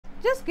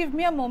Just give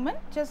me a moment.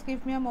 Just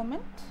give me a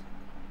moment.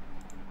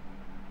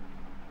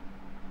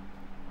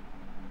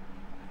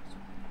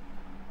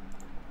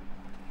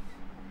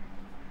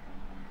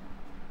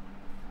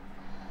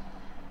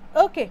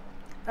 Okay.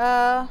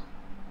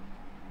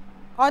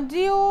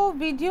 Audio,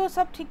 video,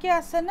 sab thik hai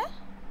ase na?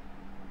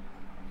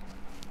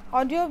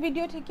 Audio,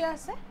 video thik hai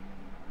ase?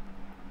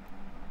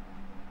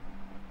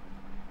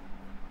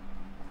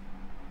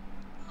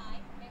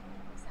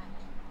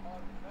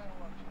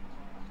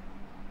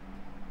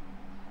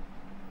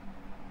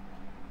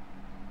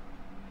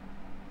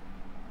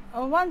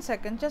 One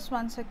second, just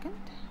 1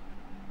 second.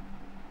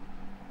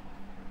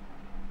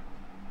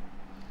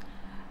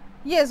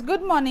 Yes,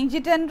 good morning,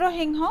 Jitendra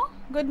Hingho.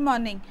 Good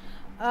morning.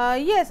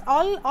 Yes,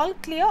 all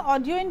clear.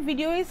 Audio and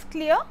video is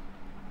clear.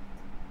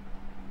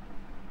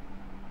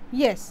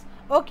 Yes.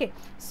 Okay.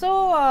 So,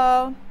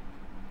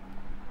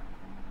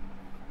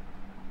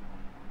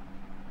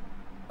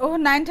 oh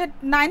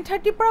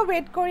 9:30 per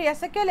wait करी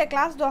ऐसे क्या ले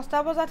class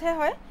 10 बजाते हैं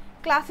होए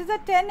class is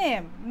at 10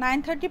 AM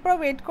 9:30 per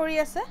wait करी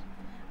ऐसे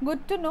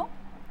good to know.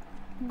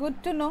 Good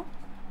to know.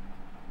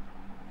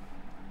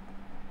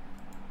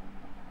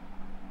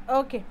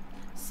 Okay.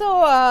 So,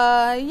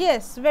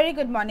 yes, very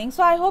good morning.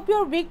 So, I hope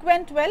your week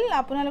went well.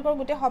 আপোনালোকৰ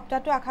গোটে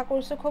সপ্তাহটো আশা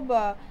কৰিছো খুব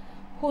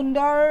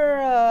সুন্দৰ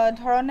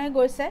ধৰণে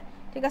গৈছে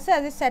ঠিক আছে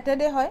আজি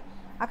স্যাটাৰডে হয়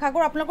আশা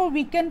কৰো আপোনালোকৰ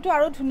উইকেন্ডটো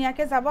আৰু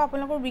ধুনিয়াকে যাব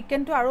আপোনালোকৰ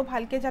উইকেন্ডটো আৰু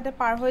ভালকে যাতে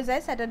পাৰ হৈ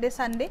যায় স্যাটাৰডে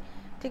সানডে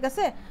ঠিক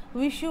আছে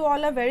wish you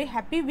all a very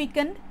happy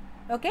weekend.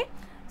 Okay.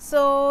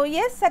 So,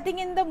 yes, setting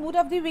in the mood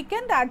of the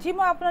weekend. Aji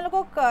moi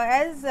apnalokok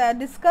as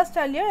discussed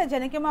earlier,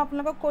 jeneke moi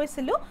apnalokok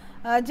koisilu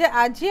je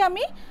aji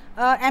ami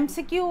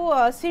MCQ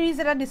series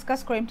eta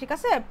discuss korim, thik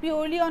ase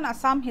purely on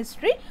Assam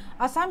history.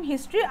 Assam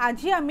history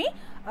aji ami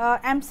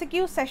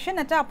MCQ session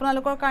eta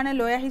apnalokor karone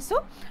loi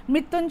ahisu.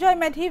 Mrityunjoy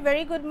Medhi,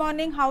 very good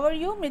morning. How are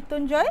you,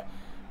 Mrityunjoy?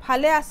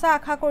 Bhale asa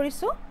akha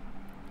korisu.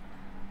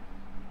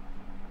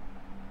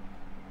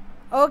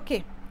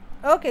 Okay.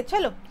 Okay,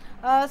 chalo.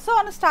 So,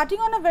 starting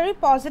on a very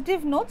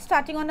positive note,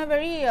 starting on a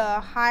very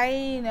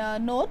high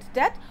note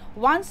that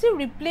once you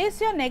replace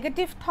your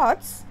negative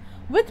thoughts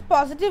with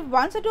positive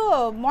ones, it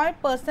more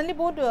personally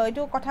both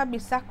itu kotha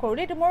bisas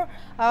kori, itu more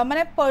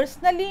mane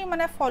personally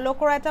mane follow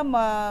kora eta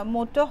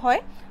motto hoy,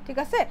 thik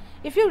ase.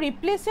 If you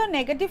replace your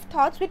negative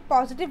thoughts with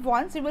positive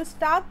ones, you will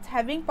start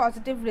having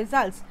positive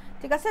results.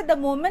 Thik ase, the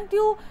moment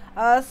you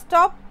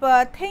stop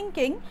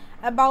thinking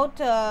about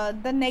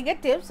the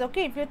negatives,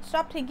 okay, if you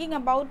stop thinking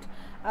about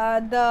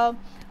the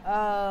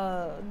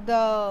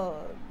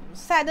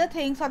sadder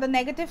things or the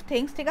negative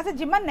things, ঠিক আছে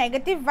যিমান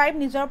negative ভাইব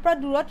নিজৰ পৰা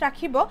দূৰত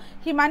ৰাখিব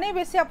হিমানে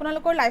বেছি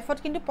আপোনালোকৰ লাইফত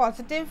কিন্তু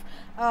পজিটিভ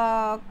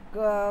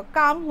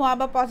কাম হোৱা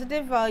বা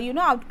পজিটিভ ইউ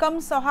নো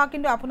আউটকামস অহা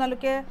কিন্তু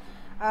আপোনালোকে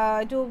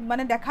এটো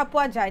মানে দেখা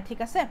পোৱা যায় ঠিক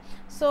আছে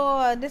so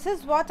this is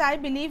what I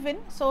believe in.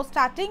 So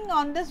starting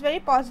on this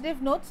very positive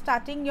note,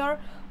 starting your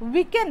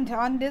weekend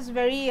on this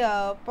very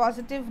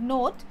positive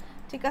note,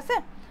 ঠিক আছে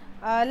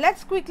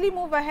let's quickly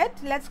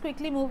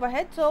move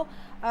ahead. So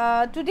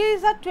today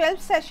is a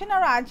 12th session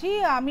or aji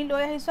ami loi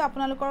ahisu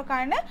apnalokor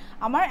karone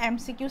amar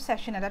MCQ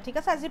session eta thik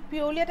ase aji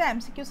purely eta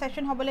MCQ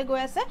session hobole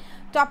goi ase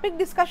topic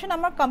discussion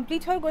amar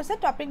complete hoi goise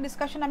topic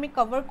discussion ami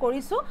cover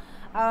korisu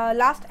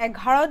last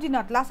 11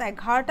 dinot last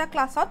 11 ta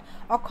classot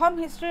Assam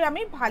history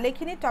ami bhale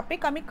khini topic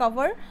ami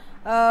cover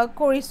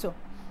korisu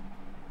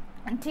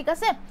ঠিক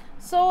আছে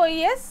so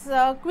yes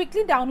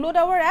quickly download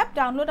our app,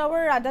 download our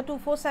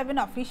Adda247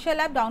 official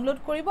app, download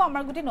koribo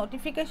amar guti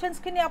notifications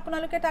khini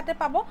apnaloke tate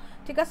pabo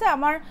ঠিক আছে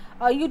আমার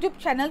YouTube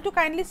channel to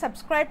kindly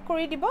subscribe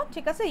kori dibo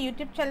ঠিক আছে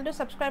YouTube channel to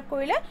subscribe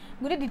korile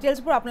guti details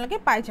pur apnaloke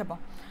pai jabo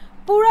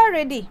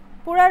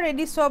pura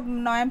ready sob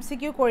no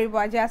MCQ koribo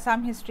aji Assam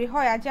history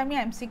hoy aji ami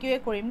MCQ e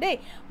korim dei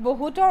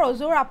bohutor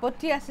ozor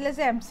apotti asile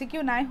je MCQ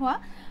nai hoa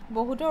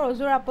বহুতৰ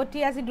অজুৰ আপত্তি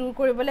আজি দূৰ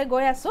কৰিবলৈ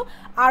গৈ আছো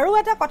আৰু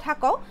এটা কথা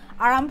কও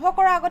আৰম্ভ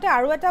কৰা আগতে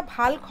আৰু এটা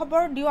ভাল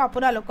খবৰ দিও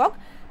আপোনালোকক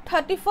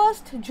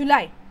 31st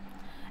জুলাই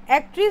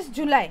 31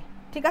 জুলাই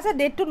ঠিক আছে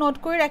ডেটটো নোট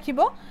কৰি ৰাখিব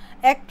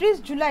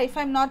 31 July if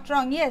I'm not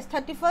wrong, yes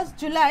 31st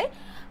July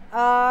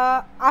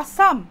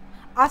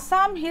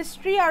Assam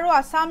history aru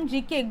Assam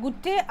GK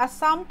gutte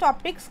Assam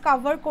topics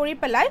cover kori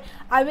pelai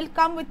I will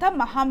come with a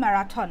maha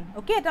marathon.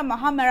 Okay, eta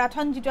maha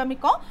marathon jitu ami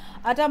ko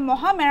eta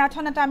maha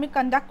marathon eta ami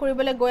conduct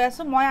koribole goi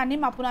asu moi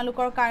anim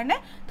apnalukor karone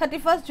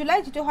 31st July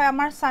jitu hoy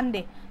amar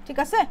Sunday ঠিক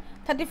আছে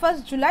 31st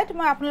July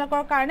মই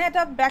আপোনালোকৰ কাৰণে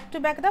এটা back to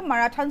back এটা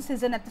marathon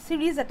season এটা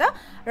series এটা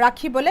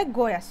ৰাখিবলে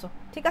গৈ আছো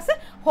ঠিক আছে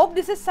hope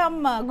this is some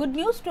good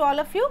news to all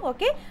of you.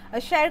 Okay,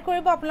 share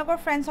কৰিব আপোনালোকৰ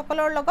friends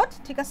সকলৰ লগত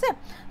ঠিক আছে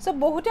so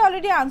বহুতে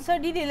already answer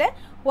দি দিলে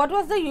what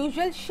was the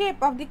usual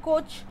shape of the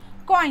coach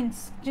coins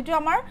যেটো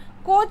আমাৰ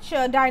কোচ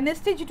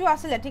ডাইনেষ্টি যেটো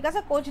আছিল ঠিক আছে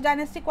কোচ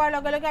ডাইনেষ্টি কোৱাৰ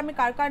লগে লগে আমি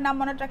কাৰকাৰ নাম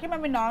মনত ৰাখিম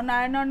আমি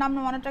নৰনাৰায়ণৰ নাম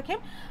মনত ৰাখিম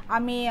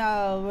আমি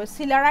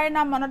সিলাৰায়ৰ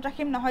নাম মনত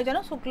ৰাখিম নহয় জানো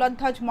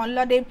শুক্লধ্বজ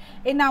মল্লদেৱ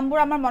এই নামবোৰ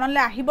আমাৰ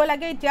মনলৈ আহিব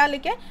লাগে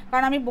এতিয়ালৈকে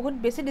কাৰণ আমি বহুত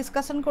বেছি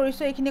ডিসকাশন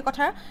কৰিছো এইখিনি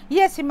কথা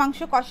ইয়েস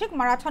হিমাংশু কৌশিক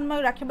মাৰাথন মই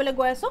ৰাখিবলৈ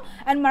গৈ আছো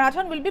and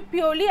marathon will be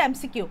purely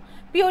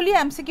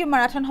MCQ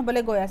marathon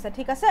হ'বলৈ গৈ আছে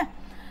ঠিক আছে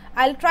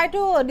I'll try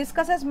to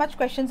discuss as much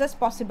questions as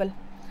possible.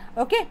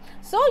 Okay,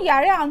 so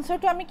yare answer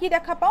to ami ki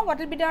dekha pao. What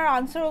will be our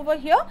answer over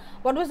here?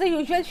 What was the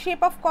usual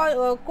shape of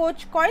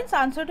coach coins?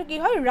 Answer to ki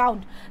hoy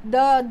round.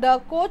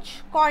 The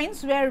coach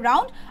coins were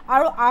round.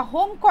 Aru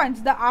ahom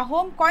coins, the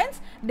ahom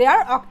coins, they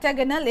are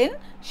octagonal in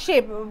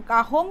shape.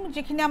 Ahom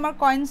jikhini amar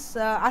coins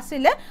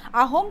asile,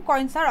 ahom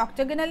coins are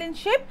octagonal in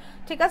shape.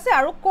 ঠিক আছে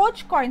আৰু Koch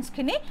coins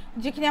খিনি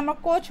যিখিনি আমাৰ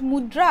কোচ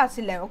মুদ্ৰা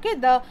আছিল okay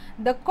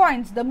the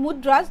coins the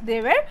mudras they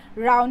were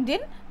round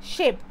in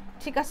shape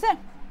ঠিক আছে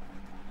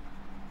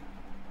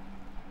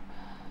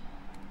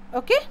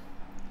ওকে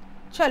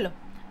চলো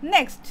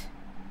next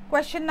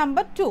question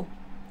number 2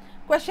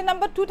 question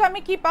number 2 টা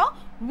আমি কি পাও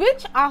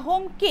which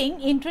ahom king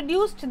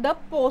introduced the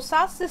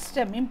posa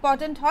system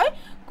important hoy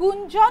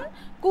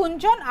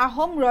kunjon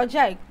ahom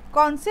rajai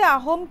कौन से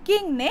ahom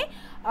king ने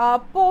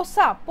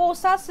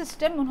पोसा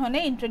सिस्टम उन्होंने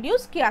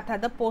इंट्रोड्यूस किया था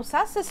द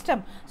पोसा system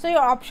so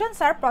your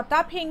options are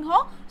Pratap Singh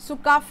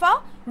Sukaphaa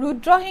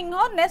Rudra Singh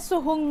ने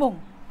सुहुंगमुंग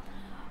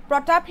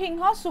प्रताप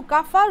सिंह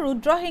सुकाफा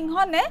रुद्र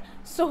सिंह ने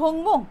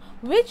सुहुंगमुंग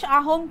व्हिच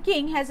आहम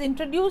किंग हैज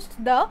इंट्रोड्यूस्ड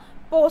द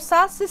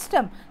पोसा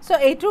सिस्टम सो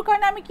एटुर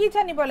कारण आमी की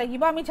जानिब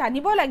लागिब आमी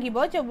जानिब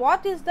लागिब जे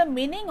what is the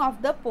meaning of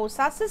the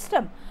पोसा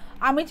सिस्टम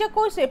आमी जे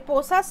কৈছে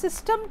पोसा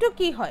सिस्टम टू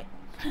की হয়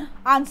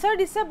आंसर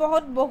दिसे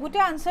बहुते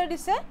आंसर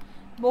दिसे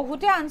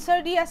बहुते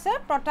आंसर दी आसे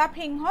प्रताप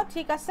सिंह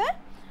ठीक आसे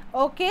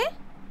ओके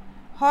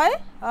হয়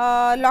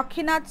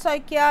লক্ষীনাথ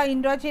শইকিয়া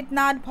ইন্দ্ৰজিৎ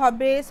নাথ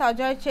ভবেশ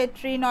অজয়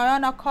চেত্ৰী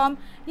নয়ন অখম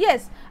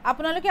yes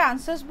আপোনালোকে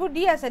আনসাৰ্স বুৰ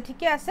দি আছে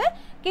ঠিকে আছে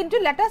কিন্তু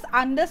let us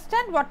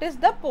understand what is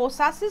the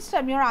posa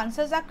system your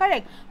answers are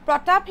correct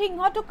Pratap Singh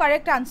to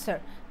correct answer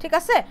ঠিক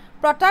আছে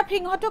Pratap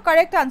Singh to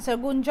correct answer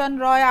Gunjan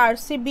Roy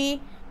RCB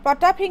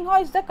Pratap Singh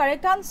is the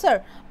correct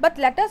answer. But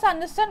let us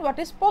understand what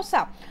is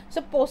POSA.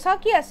 So POSA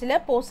ki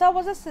asile? POSA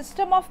was a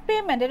system of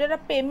payment. It was a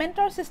payment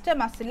or system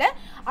asile.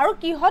 Aru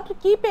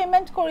ki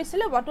payment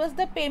korisile? What was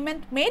the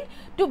payment made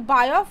to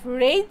buy off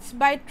raids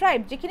by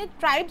tribe? Jekini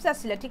tribes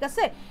asile, ठीक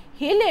है?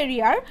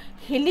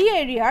 hilly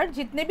area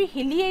जितने भी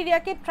hilly area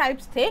के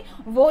tribes थे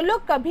वो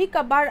लोग कभी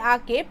कभार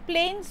आके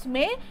plains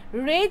में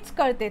raids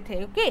करते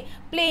थे ओके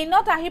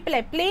प्लेनत आही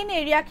पेले प्लेन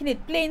एरिया खिनित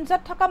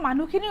प्लेन्सत থকা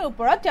মানুহখিনিৰ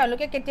ওপৰত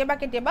তেওঁলোকে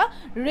কেতিয়াবা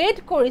रेड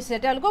কৰিছে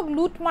তেওঁলোকক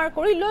লুট মাৰ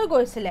কৰি লৈ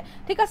গৈছিলে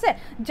ঠিক আছে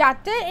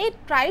যাতে এই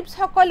ট্ৰাইবস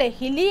সকলে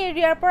হিলি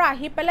এৰিয়াৰ পৰা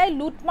আহি পেলাই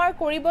লুট মাৰ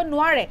কৰিব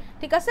নোৱাৰে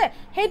ঠিক আছে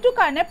হেতু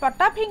কাৰণে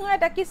प्रताप सिंह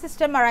এটা কি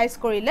সিস্টেম আৰাইজ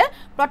কৰিলে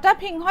प्रताप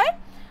सिंह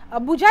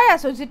बुझाए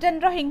आसो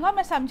जितेंद्र सिंह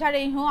मैं समझा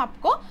रही हूँ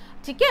आपको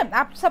ठीक है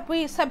आप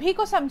सभी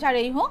को समझा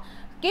रही हूँ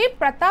कि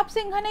प्रताप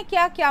सिंह ने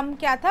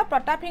क्या था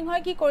प्रताप सिंह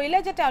की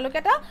करिले जे তেওঁলোকে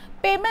এটা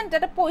पेमेंट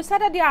এটা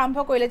পইচাটা দিয়া আৰম্ভ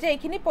কৰিলে যে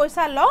এইখিনি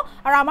পইচা ল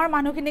আৰু আমাৰ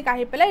মানুহখিনি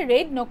কাহি পেলাই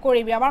ৰেড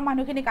নকৰিবি আমাৰ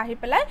মানুহখিনি কাহি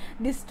পেলাই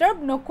ডিস্টাৰ্ব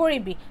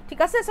নকৰিবি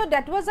ঠিক আছে সো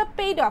দ্যাট वाज আ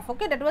paid of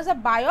okay that was আ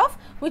বাই of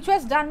which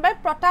was done by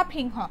Pratap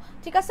Singh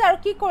ঠিক আছে আৰু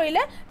কি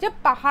কৰিলে যে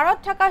পাহাৰত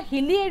থকা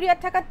হিলি এৰিয়াত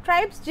থকা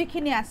ট্ৰাইবস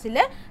যিখিনি আছিল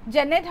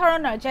যেনে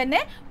ধৰণৰ যেনে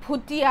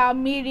ভুটিয়া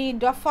মিৰি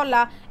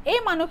ডফলা এই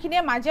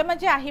মানুহখিনিয়ে মাজে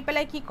মাজে আহি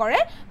পেলাই কি কৰে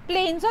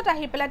প্লেইনছত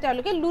আহি পেলাই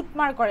তেওঁলোকে লুট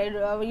মাৰ কৰে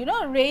you know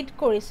raid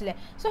কৰিছিলে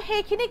সো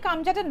হেখিনি কাম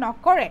যাতে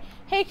নকৰে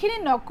হেখিনি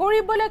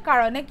নকৰিবলৈ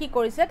কাৰণে কি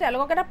কৰিছে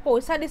তেওঁলোকক এটা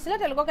পইচা দিছিলে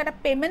তেওঁলোকক এটা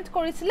পেমেন্ট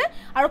কৰিছিলে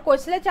আৰু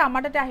কৈছিলে যে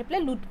আমাৰ তাতে আহি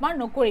পেলাই লুট মাৰ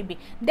নকৰিবি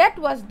that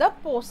was the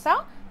POSA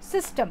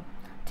system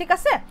ঠিক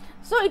আছে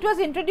so it was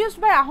introduced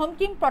by Ahom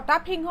king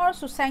Pratap Singh or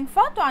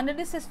Susangfa to under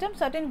this system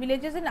certain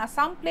villages in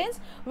Assam plains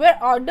were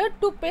ordered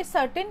to pay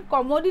certain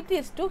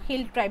commodities to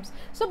hill tribes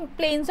so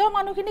plains or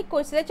মানুহখিনি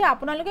কৈছিলে যে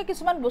আপোনালোকে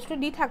কিছুমান বস্তু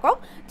দি থাকক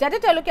যাতে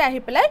তেওঁলোকে আহি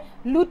পেলাই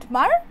লুট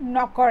মাৰ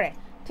নকৰে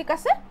ঠিক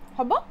আছে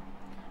হ'ব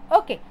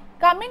okay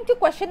coming to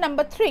question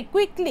number 3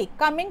 quickly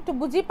coming to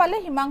buji pale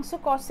Himangshu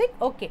Kaushik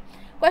okay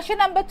question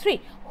number 3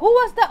 who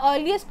was the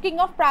earliest king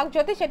of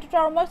Pragjyotish etu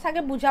termor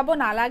sage bujabo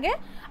na lage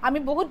ami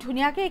bahut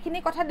dhuniya ke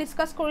ekhini kotha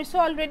discuss korisu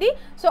already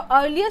so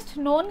earliest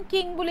known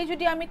king boli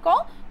jodi ami ko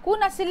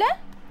kun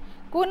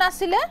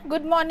asile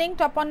good morning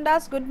Topon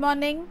Das good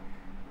morning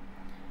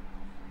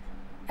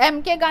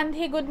MK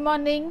Gandhi good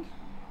morning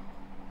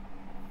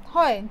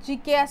hoy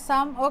GK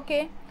Assam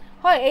okay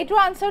hoy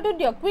etu answer to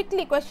dio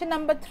quickly question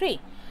number 3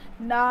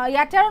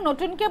 ইয়াতে আৰু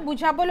নতুনকে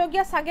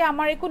বুঝাবলগিয়া সাগে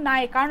আমাৰ একো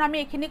নাই কাৰণ আমি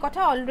এখিনি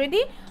কথা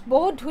অলৰেডি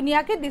বহুত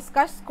ধুনিয়াকে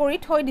ডিসকাস কৰি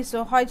থৈ দিছো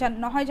হয়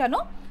নহয় জানো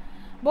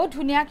বহুত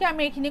ধুনিয়াকে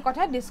আমি এখিনি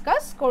কথা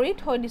ডিসকাস কৰি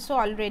থৈ দিছো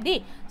already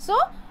so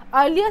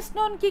earliest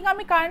known king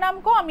আমি কাৰ নাম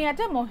কো আমি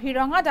ইয়াতে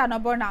মহিৰঙা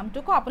দানবৰ নামটো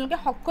কো আপোনালোকে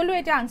সকলো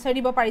এটা আনসাৰ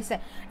দিব পাৰিছে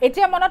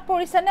এতিয়া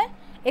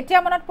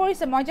মনত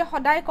পৰিছে মই যে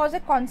সদায় ক যে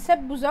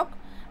কনসেপ্ট বুজক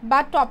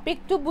बा टॉपिक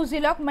टू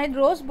बुझिलक मैं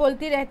रोज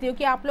बोलती रहती हूँ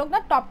कि आप लोग ना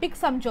टॉपिक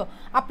समझो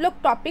आप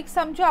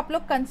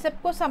लोग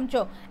कंसेप्ट को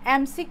समझो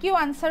MCQ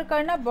आंसर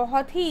करना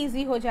बहुत ही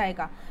इजी हो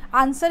जाएगा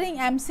answering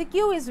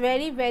MCQ is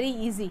very very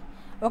easy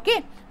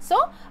okay so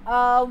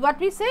what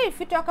we say if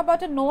we talk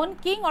about a known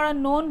king or a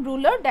known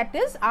ruler that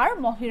is our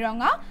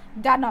Mohiranga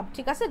Danab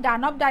ঠিক আছে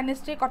Danab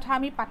dynasty কথা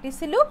আমি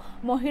পাতিছিলু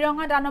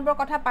Mohiranga Danabor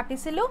কথা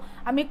পাতিছিলু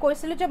আমি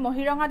কৈছিলু যে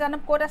Mohiranga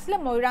Danab coat আছিল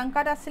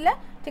ময়ৰাংকাত আছিল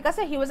ঠিক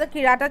আছে he was a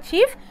Kirata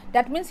chief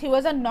that means he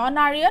was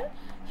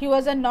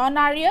a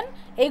non-Aryan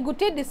এই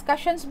গুটে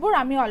discussions বুৰ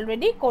আমি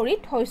already কৰি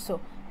থৈছো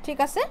ঠিক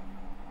আছে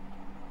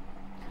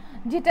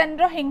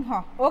জিতেন্দ্ৰ সিংহ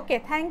ওকে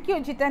থ্যাংক ইউ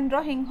জিতেন্দ্ৰ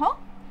সিংহ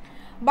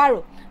বাৰু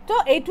তো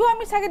এইটো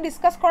আমি সাগে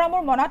ডিসকাস কৰা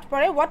মোৰ মনত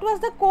পৰে what was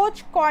the coach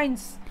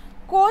coins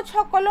coach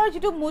সকলৰ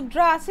যেটো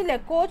মুদ্ৰা আছিলে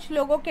कोच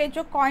लोगों के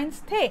जो coins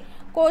थे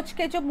कोच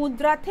के जो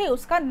मुद्रा थे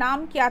उसका नाम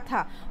क्या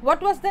था what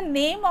was the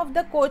name of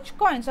the coach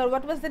coins or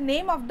what was the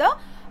name of the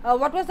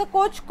what was the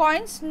coach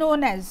coins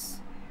known as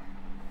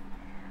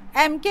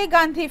MK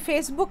Gandhi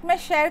Facebook में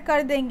शेयर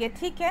कर देंगे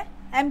ठीक है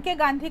MK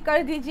गांधी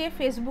कर दीजिए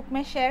फेसबुक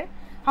में शेयर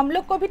हम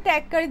लोग को भी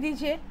टैग कर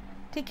दीजिए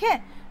ठीक है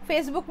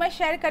फेसबुक में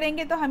शेयर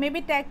करेंगे तो हमें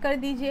भी टैग कर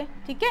दीजिए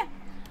ठीक है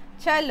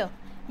चलो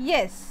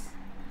यस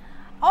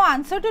और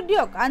आंसर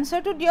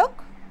टू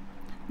दियक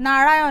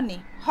नारायणी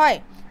है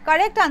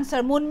करेक्ट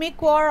आंसर मुनमी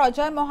कोर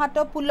अजय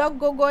महातो पुलक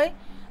गगৈ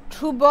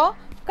ध्रुव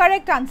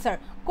करेक्ट आंसर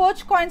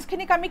कोच कॉइन्स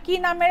खिनिक आमी की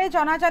नामेरे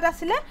जनाजात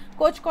आसिले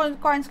कोच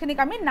कॉइन्स खिनिक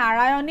आमी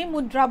नारायणी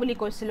मुद्रा बुली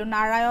কৈছিলো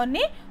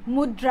नारायणी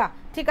मुद्रा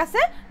ठीक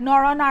আছে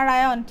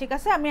नरनारायण ठीक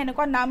আছে आमी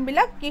এনেকুৱা নাম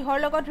বিলাক কিহৰ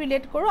লগত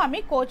ৰিলেট কৰো আমি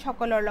কোচ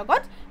সকলৰ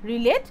লগত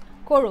ৰিলেট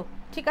কৰো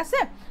ঠিক আছে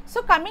so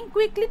coming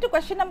quickly to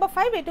question number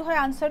 5 এটো হয়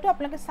আনসাৰটো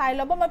আপোনালোকে চাই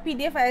লব মই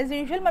পিডিএফ এজ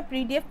ইউজুৱেল মই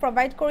পিডিএফ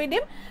প্ৰভাইড কৰি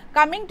দিম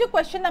কামিং টু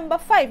কোৱেশ্চন নম্বৰ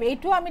 5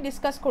 এটো আমি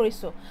ডিসকাস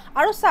কৰিছো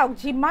আৰু চাওক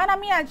যিমান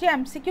আমি আজি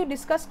এমসিকিউ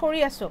ডিসকাস কৰি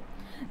আছো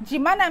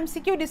যিমান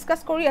এমসিকিউ ডিসকাস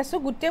কৰি আছো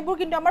গুটেবোৰ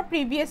কিন্তু আমাৰ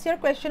প্ৰিভিয়াস ইয়াৰ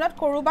কোৱেশ্চনত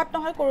কৰোবাত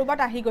নহয় কৰোবাত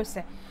আহি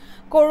গৈছে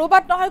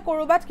কৰোবাত নহয়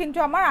কৰোবাত কিন্তু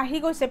আমাৰ আহি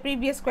গৈছে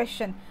প্ৰিভিয়াস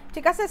কোৱেশ্চন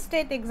ঠিক আছে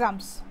state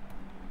exams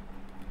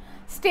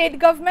state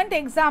government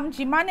exam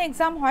जिमान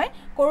एग्जाम है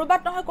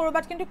कोरोबात নহয়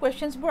कोरोबात किंतु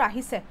क्वेश्चंस बुर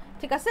आहिसे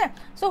ठीक আছে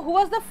so who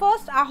was the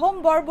first आहम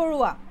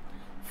बरबरुआ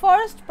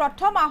फर्स्ट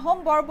प्रथम आहम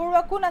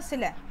बरबरुआ कोन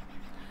आसिले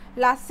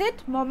लासित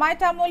ममाई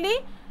तामुली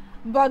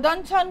बदन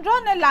चंद्र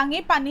ने लांगी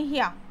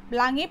पानिहिया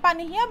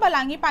बा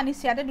लांगी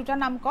पानिसिया ते दुटा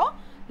नाम को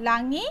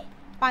लांगी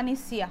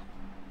पानिसिया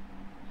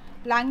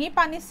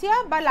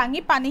बा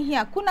लांगी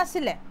पानिहिया कोन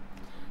आसिले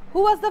हु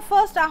वाज द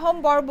फर्स्ट आहम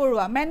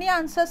बरबरुआ many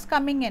answers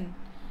coming in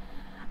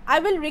I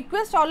will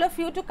request all of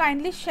you to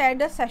kindly share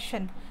the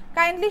session.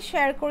 Kindly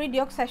share kori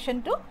diok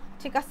session to.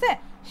 ठीक আছে?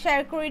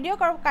 Share kori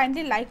diok और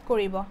kindly like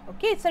koribo.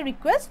 Okay, it's a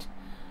request.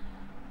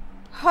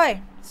 হয়.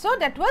 So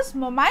that was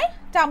Momai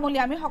Tamuli.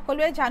 আমি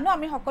সকলোৱে জানো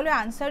আমি সকলোৱে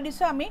answer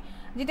দিছো আমি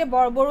যেতে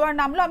বৰবৰুৱাৰ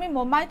নাম ল আমি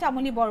মমাই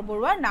তামুলি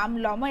বৰবৰুৱাৰ নাম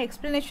ল মই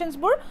এক্সপ্লেনেশনস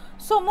বুৰ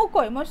সমু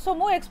কই মই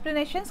সমু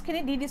এক্সপ্লেনেশনস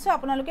খিনি দি দিছো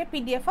আপোনালোকে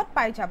পিডিএফত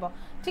পাই যাব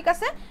ঠিক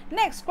আছে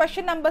next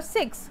question number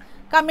 6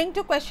 coming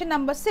to question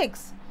number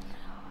 6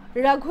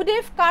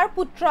 Raghudev car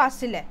पुत्र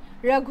आसिले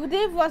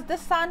Raghudev was the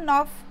son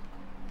of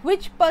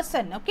which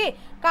person okay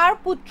car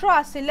पुत्र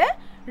आसिले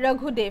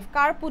Raghudev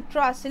कार पुत्र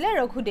आसिले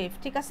Raghudev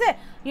ठीक আছে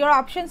your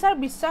options are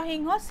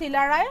Biswasinho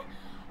Silarai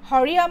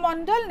Hariya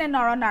Mandal ne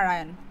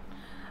Naranarayan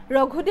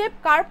Raghudev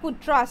car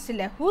पुत्र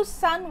आसिले whose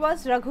son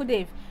was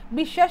Raghudev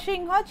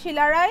Biswasinho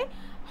Silarai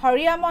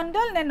Hariya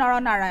Mandal ne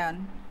Naranarayan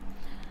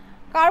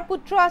car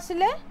पुत्र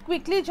आसिले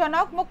quickly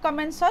janok muk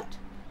comments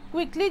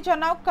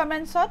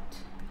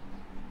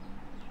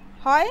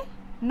হয়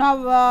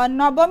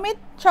নবমিত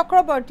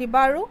চক্ৰবৰ্তী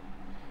বাৰু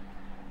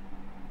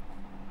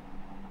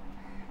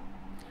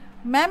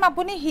ma'am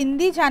আপুনি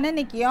হিন্দী জানে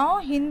নেকি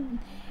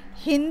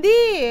হিন্দী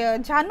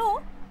জানো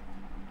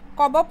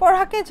কব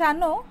পঢ়াকে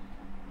জানো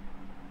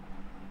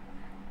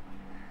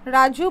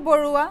ৰাজু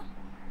বৰুৱা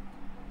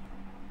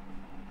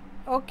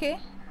ওকে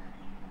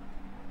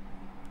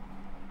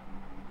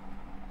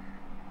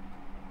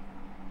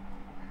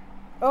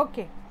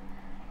ওকে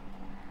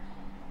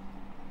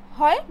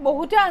হয়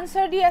বহুতে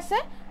আনসাৰ দি আছে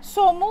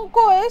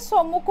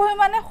সমুকয়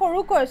মানে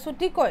সৰুকৈ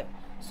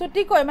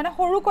ছুটিকৈ মানে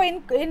সৰুকৈ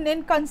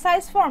ইন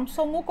কনসাইজ ফৰ্ম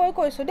সমুকৈ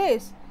কৈছো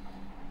দেস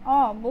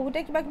বহুতে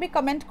কিবা কিবি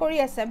কমেন্ট কৰি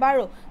আছে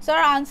বাৰু so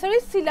answer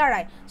is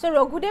সিলাৰাই so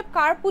Raghudev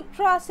কাৰ পুত্ৰ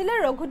আছিলে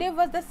Raghudev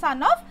was the sun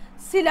of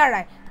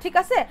সিলাৰাই ঠিক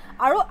আছে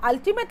আৰু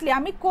আলটিমেটলি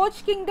আমি কোচ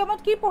কিংডমত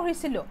কি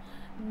পঢ়িছিলো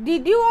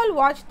did U all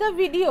watch the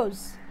videos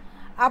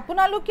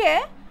আপোনালোকে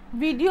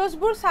ভিডিওস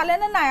বুৰ চালে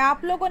না নাই आप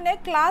लोगों ने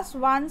क्लास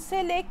 1 से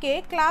लेके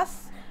क्लास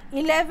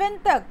 11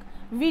 तक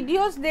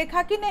वीडियोस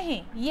देखा कि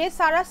नहीं ये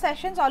सारा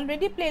सेशंस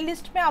ऑलरेडी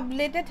प्लेलिस्ट में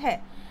अपडेटेड है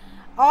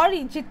और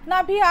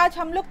जितना भी आज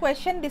हम लोग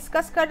क्वेश्चन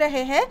डिस्कस कर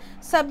रहे हैं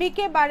सभी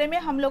के बारे में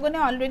हम लोगों ने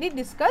ऑलरेडी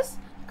डिस्कस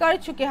कर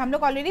चुके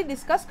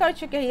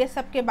हैं ये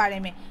सब के बारे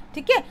में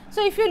ठीक है so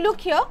if you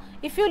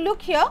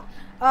look here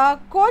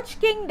coach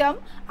kingdom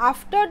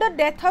after the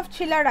death of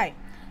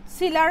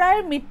চিলাৰাইৰ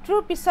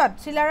মৃত্যুৰ পিছত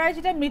চিলাৰাইৰ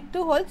যেটা মৃত্যু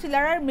হল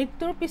চিলাৰাইৰ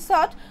মৃত্যুৰ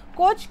পিছত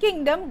Koch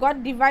kingdom gut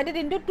divided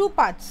into two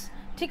parts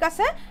ঠিক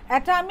আছে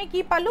এটা আমি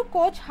কি পালো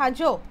কোচ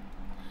হাজো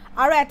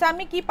আৰু এটা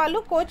আমি কি পালো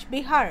কোচ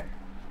বিহাৰ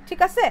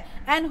ঠিক আছে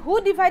and who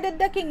divided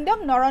the kingdom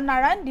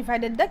Naranarayan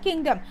divided the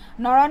kingdom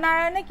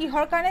নৰনাৰায়ণে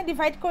কিহৰ কাৰণে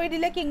ডিভাইড কৰি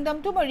দিলে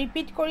কিংডমটো মই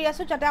ৰিপিট কৰি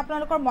আছো যাতে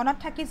আপোনালোকৰ মনত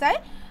থাকি যায়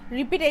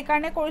ৰিপিট এই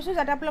কাৰণে কৰিছো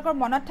যাতে আপোনালোকৰ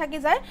মনত থাকি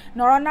যায়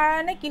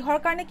নৰনাৰায়ণে কিহৰ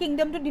কাৰণে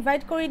কিংডমটো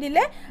ডিভাইড কৰি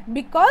দিলে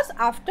because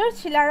after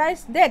চিলাৰাইজ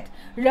death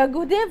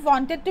Raghudev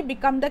wanted to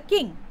become the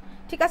king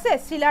ঠিক আছে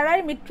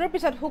চিলাৰাইৰ মৃত্যুৰ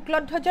পিছত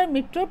শুক্লধ্বজৰ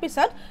মৃত্যুৰ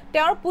পিছত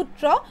তেওঁৰ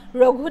পুত্ৰ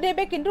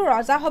ৰঘুদেৱে কিন্তু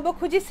ৰজা হ'ব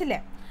খুজিছিলে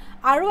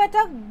আৰু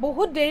এটা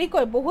বহুত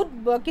দেৰিকৈ বহুত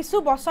কিছু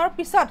বছৰ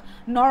পিছত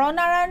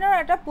নৰনাৰায়ণৰ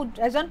এটা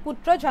এজন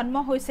পুত্ৰ জন্ম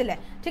হৈছিলে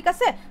ঠিক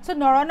আছে সো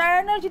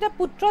নৰনাৰায়ণৰ যেটা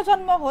পুত্ৰ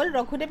জন্ম হল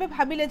ৰঘুদেৱে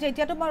ভাবিলে যে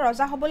এতিয়াতো মই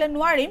ৰজা হ'বলৈ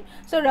নোৱাৰিম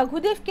so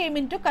Raghudev came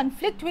into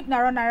conflict with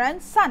Naranarayan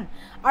son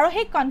আৰু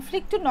সেই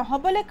কনফ্লিক্টটো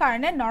নহবলৈ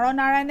কাৰণে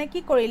নৰনাৰায়ণে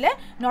কি কৰিলে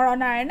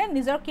নৰনাৰায়ণে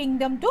নিজৰ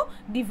কিংডমটো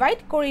ডিভাইড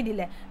কৰি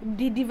দিলে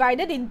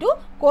divided into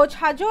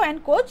কোচহাজো and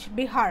Koch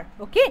Bihar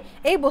okay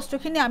এই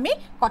বস্তুখিনি আমি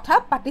কথা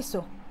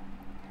পাতিছো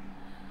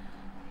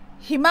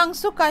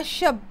हिमांशु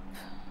कश्यप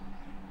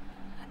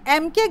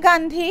MK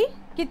गांधी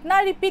कितना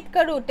रिपीट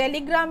करूं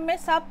टेलीग्राम में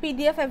सब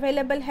PDF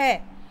अवेलेबल है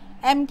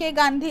MK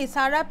गांधी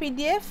सारा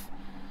PDF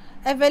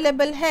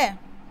अवेलेबल है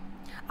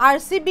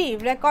RCB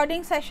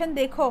रिकॉर्डिंग सेशन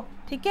देखो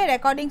ठीक है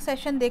रिकॉर्डिंग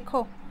सेशन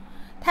देखो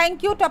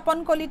thank you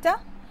Tapan Kalita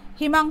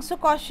Himanshu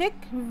Kaushik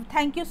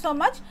thank you so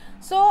much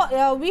so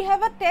we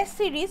have a test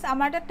series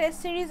आमार टेस्ट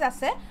सीरीज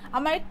आसे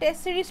आमार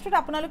टेस्ट सीरीज तो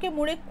आपनालोके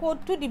मोर एक कोड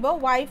तो दिबो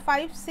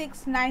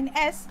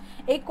Y569S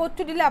এই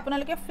কোডটো দিলে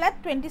আপোনালোকে ফ্ল্যাট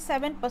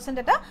 27%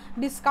 এটা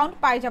ডিসকাউন্ট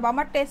পাই যাব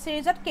আমাৰ টেস্ট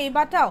সিরিজত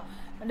কেইবাটাও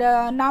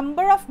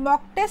number of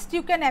mock test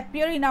U can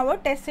appear in our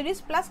test series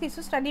plus কিছু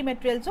স্টাডি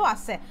মেটেরিয়ালসও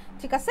আছে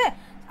ঠিক আছে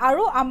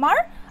আৰু আমাৰ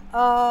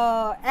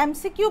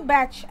MCQ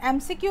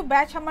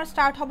batch আমাৰ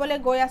স্টাৰ্ট হ'বলৈ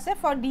গৈ আছে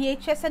for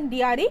DHS and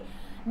DRE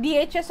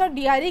DHS और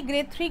DRE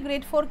ग्रेड 3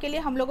 ग्रेड 4 के लिए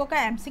हम लोगों का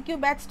MCQ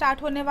बैच स्टार्ट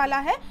होने वाला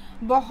है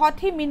बहुत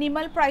ही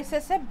मिनिमल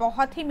प्राइसेस है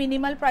बहुत ही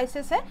मिनिमल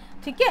प्राइसेस है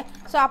ठीक है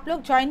सो आप लोग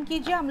ज्वाइन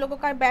कीजिए हम लोगों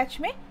का बैच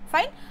में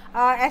फाइन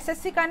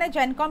SSC কাৰণে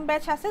জেনকম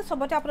बैच আছে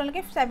সবতে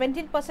আপোনালোকে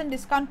 17%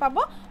 ডিসকাউন্ট পাব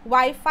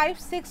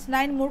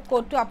Y569 মোৰ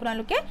কোডটো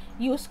আপোনালোকে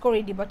ইউজ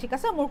কৰি দিব ঠিক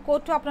আছে মোৰ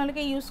কোডটো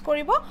আপোনালোকে ইউজ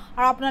কৰিব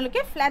আৰু আপোনালোকে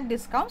ফ্ল্যাট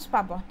ডিসকাউন্টস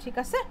পাব ঠিক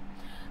আছে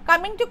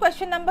Coming to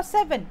question number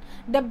 7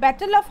 the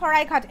battle of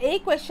Horaighat a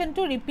question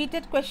to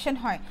repeated question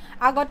hoy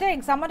agote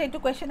exam ot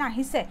etu question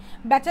ahise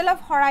battle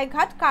of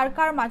Horaighat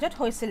kar majot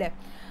hoisile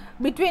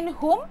between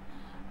whom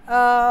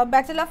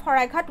battle of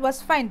Horaighat was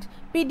find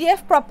PDF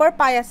proper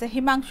pai ase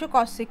Himanshu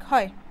Kaushik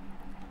hoy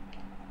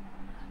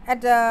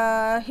at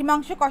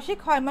Himanshu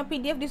Kaushik hoy ma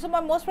PDF disu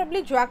ma most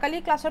probably joakali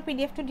class or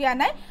PDF to dia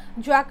nai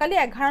joakali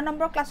 11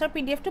 number class or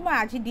PDF to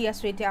ma aji di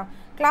asu etia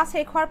class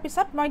ek hor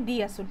pisot moi di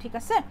asu thik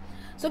ase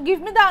so give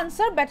me the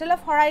answer battle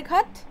of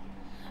Horaighat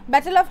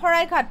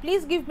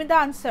please give me the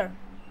answer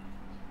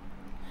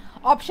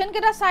option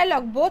keta sai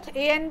log both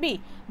A and B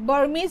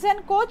Burmese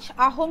and Koch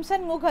Ahoms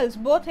and Mughals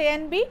both A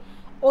and B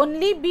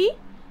only B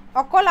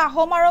okol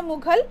Ahom aro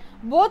Mughal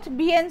both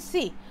B and C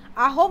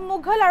Ahom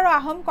Mughal aro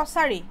Ahom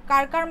Kosari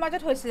kar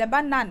majot hoisile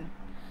ba none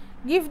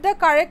give the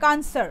correct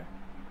answer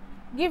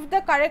give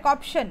the correct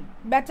option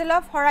battle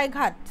of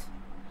Horaighat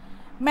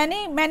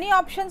many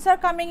options are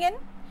coming in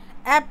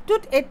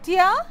aptut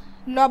etia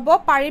lobo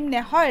parim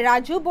ne hoy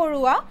Raju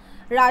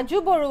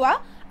Borua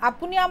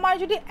apuni amar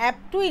jodi app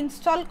to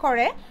install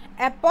kore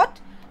appot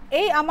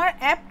ei amar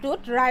app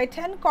tut right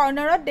hand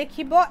corner ot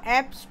dekhibo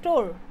app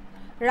store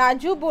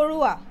Raju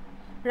Borua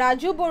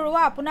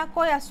apuna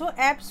koi asu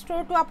app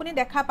store to apuni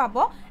dekha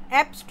pabo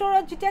app store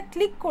ot jitia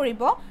click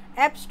koribo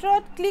app store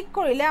ot click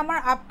korile amar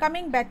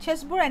upcoming batches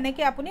bur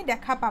eneke apuni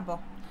dekha pabo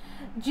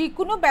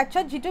যিকোনো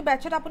ব্যাচত যেটো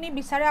ব্যাচত আপুনি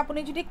বিচাৰে আপুনি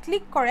যদি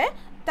click কৰে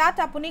তাত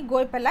আপুনি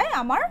গৈ পেলাই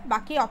আমাৰ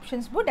বাকি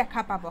অপশনসবোৰ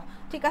দেখা পাব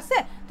ঠিক আছে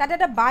তাত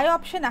এটা বাই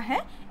অপশন আহে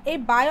এই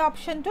বাই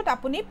অপশনটোত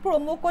আপুনি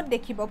প্ৰমো কোড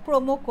দেখিব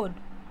প্ৰমো কোড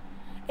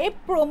এই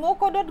প্ৰমো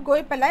কোডত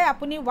গৈ পেলাই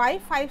আপুনি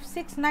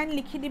Y569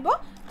 লিখি দিব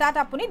তাত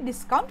আপুনি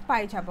ডিসকাউন্ট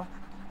পাই যাব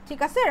ঠিক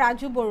আছে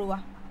Raju Barua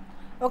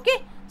okay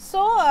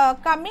so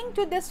coming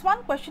to this one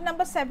question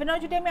number 7 or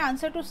jodi ami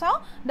answer to sao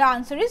the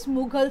answer is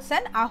Mughals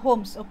and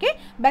Ahoms okay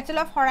battle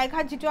of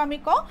Horaighat jitu ami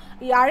ko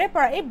yare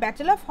pora ei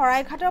battle of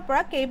Horaighat or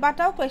pora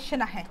keibatao question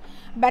ahe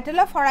battle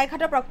of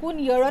Horaighat or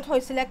kun year ot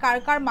hoisile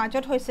kar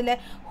majot hoisile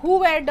who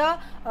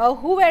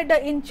were the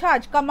in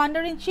charge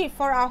commander in chief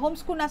for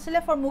Ahoms kun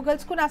asile for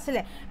Mughals kun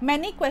asile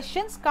many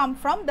questions come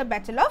from the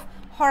battle of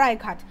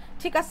Horaighat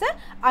ঠিক আছে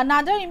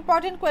another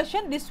important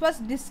question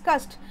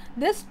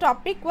this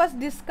topic was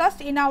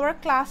discussed in our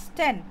class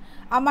 10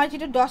 हमारे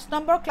जो 10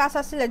 number class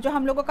आसिले जो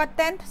हम लोगों का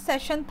 10th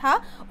session था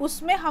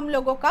उसमें हम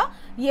लोगों का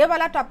ये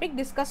वाला टॉपिक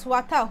डिस्कस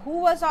हुआ था who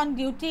was on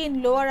duty in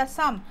lower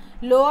Assam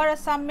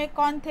में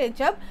कौन थे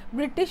जब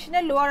ब्रिटिश ने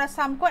लोअर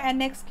असम को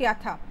एनेक्स किया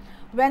था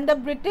when the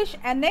British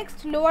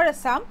annexed lower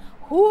Assam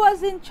who was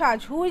in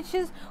charge who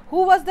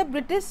was the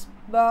British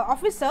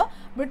officer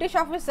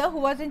who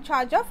was in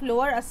charge of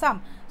lower Assam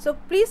so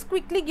please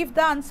quickly give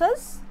the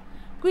answers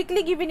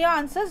quickly give in your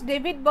answers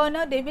David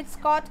Burner David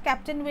Scott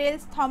Captain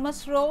Wales Thomas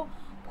Rowe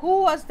who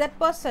was that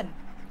person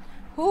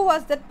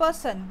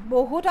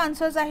bahut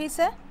answers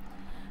ahise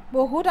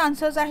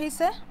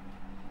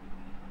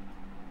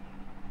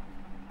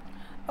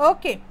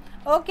okay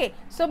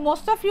so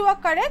most of you are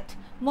correct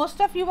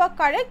most of you are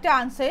correct. The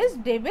answer is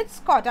David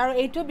Scott. Aru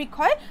etu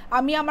bikhoy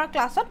ami amar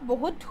classot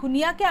bahut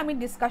dhuniya ke ami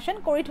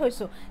discussion kori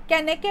thoisu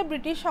keneke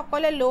British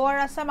hokole lower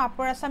Assam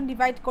upper Assam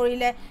divide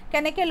korile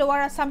keneke lower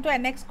Assam to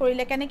annex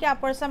korile keneke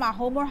upper Assam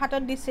ahomor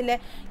hatot disile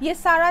ye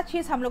sara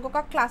cheez hum logo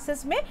ka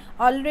classes mein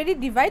already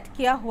divide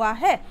kiya hua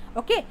hai.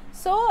 Okay,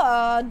 so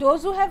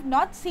those who have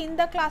not seen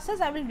the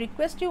classes, I will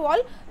request you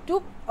all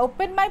to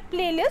open my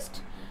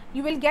playlist.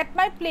 You will get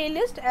my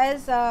playlist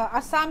as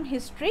Assam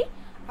history.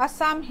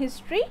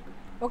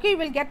 Okay, you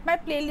will get my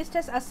playlist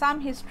as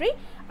Assam history.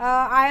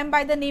 I am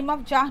by the name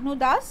of Jahnu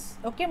Das.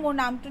 Okay, more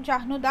naam to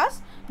Jahnu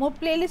Das. More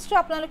playlist to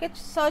apnaloke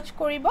search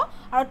koribo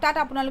aru tat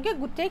apnaloke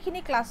gutei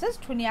khini classes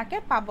dhuniya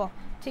ke pabo.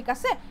 Thik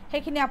ase,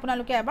 hekhini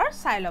apnaloke ebar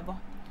sai lobo.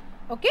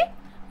 Okay,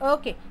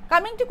 okay,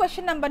 coming to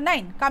question number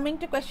 9.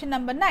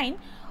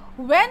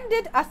 When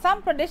did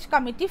Assam Pradesh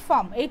Committee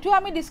form? Etu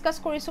ami discuss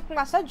korisu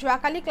class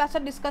joakali class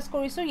discuss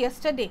korisu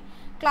yesterday.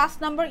 Class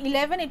number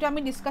 11 etu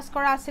ami discuss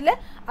kora asile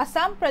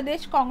Assam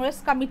Pradesh Congress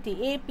Committee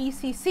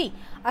APCC.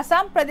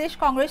 Assam Pradesh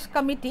Congress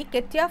Committee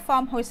ketia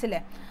form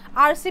hoisile.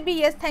 RCB,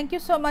 yes, thank you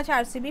so much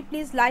RCB.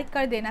 Please like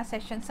kar dena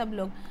session sab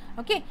log.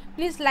 Okay,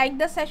 please like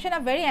the session. A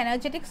very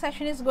energetic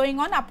session is going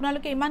on.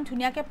 Apnaloke iman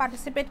dhuniya ke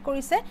participate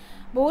korise,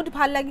 bahut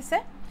bhal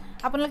lagise.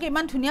 Apnaloke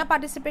iman dhuniya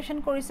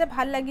participation korise,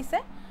 bhal lagise.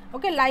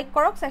 Okay, like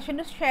korok, session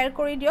to share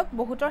kori diok,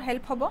 bohutor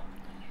help hobo.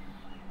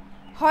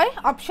 Hoy,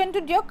 option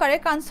to diok,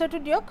 correct answer to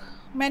diok.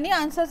 Many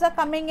answers are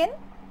coming in.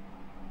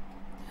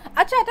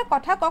 Acha eta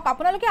kotha kok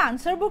apnaloke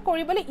answer bur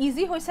koribole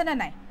easy hoise na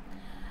nai.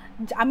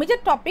 Ami je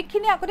topic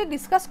khini akote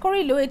discuss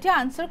korilu etia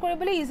answer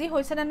koribole easy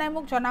hoise na nai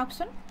muk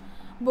jonakson.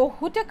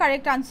 Bahute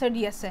correct answer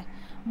di ase.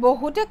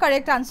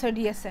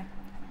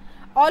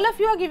 All of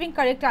you are giving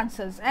correct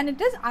answers and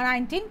it is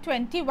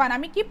 1921.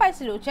 Ami ki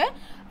paisilu che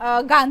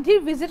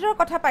Gandhir visitor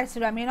kotha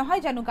paisilu ami no hoy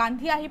janu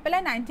Gandhi ahi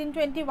pela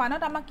 1921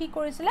 ot ama ki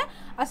korisile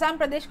Assam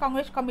Pradesh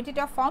Congress Committee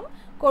to form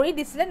kori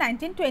disile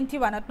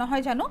 1921 ot no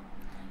hoy janu.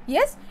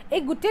 Yes, a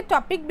good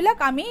topic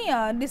bilak ami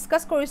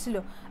discuss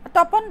korisilu.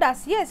 Topon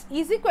Das, yes,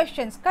 easy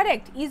questions,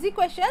 correct, easy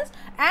questions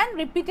and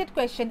repeated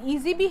question.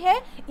 Easy bhi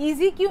hai,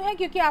 easy kyun hai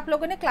kyunki aap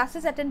logon ne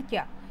classes attend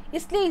kiya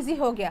इसलिए easy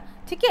हो गया.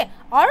 ठीक है,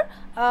 और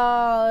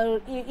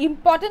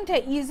important है,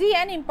 easy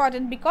and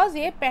important because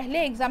ये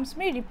पहले exams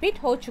में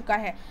रिपीट हो चुका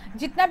है.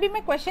 जितना भी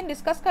मैं क्वेश्चन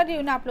डिस्कस कर रही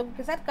हूँ ना आप लोगों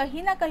के साथ,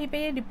 कहीं ना कहीं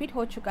पे ये रिपीट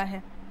हो चुका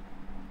है.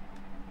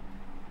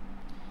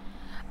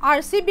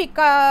 आरसीबी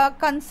का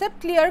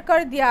कंसेप्ट क्लियर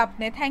कर दिया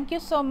आपने, thank you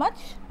so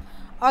much.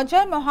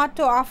 Ajay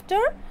Mahato,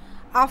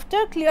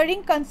 after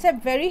clearing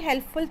concept, very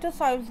helpful to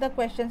solve the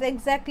questions.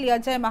 Exactly,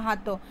 Ajay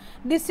Mahato.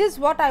 This is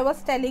what I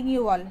was telling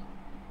you all.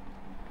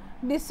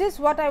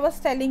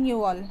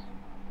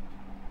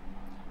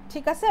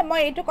 ঠিক আছে, মই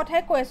এইটো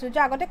কথাই কৈ আছো যে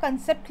আগতে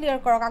কনসেপ্ট ক্লিয়াৰ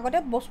কৰক, আগতে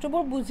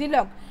বস্তুবোৰ বুজি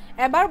লওক.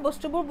 এবাৰ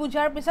বস্তুবোৰ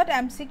বুজাৰ পিছত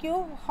এমসিকিউ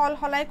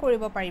হলাই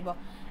কৰিব পাৰিব.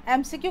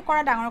 এমসিকিউ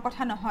কৰা ডাঙৰ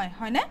কথা নহয়,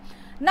 হয়নে?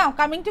 Now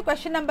coming to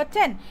question number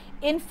 10.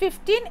 In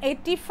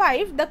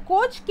 1585 the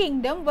Koch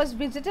kingdom was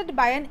visited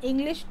by an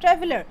English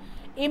traveler.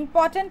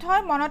 Important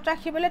হয়, মনত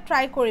ৰাখিবলৈ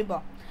ট্ৰাই কৰিব.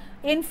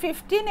 In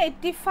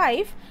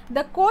 1585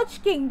 the Koch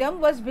kingdom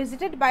was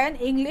visited by an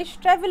English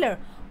traveler.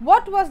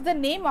 What was the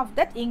name of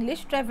that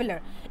English traveler?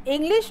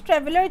 English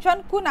traveler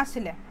jon kun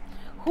asile?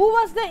 Who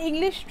was the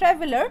English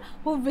traveler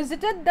who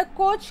visited the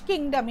Koch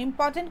kingdom?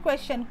 Important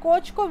question.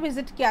 Koch ko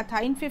visit kiya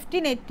tha in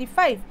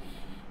 1585?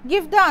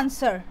 Give the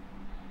answer.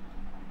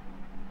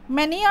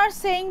 Many are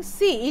saying C,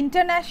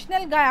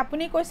 international guy.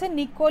 Apuni koise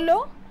Nicolo.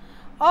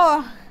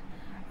 Oh,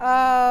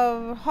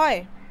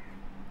 hoy,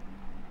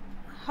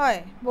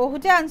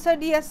 bahute answer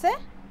di ase.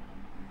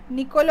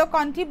 Nicolo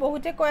Conti,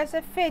 bahute koi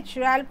ase Fitch,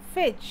 Ralph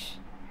Fitch.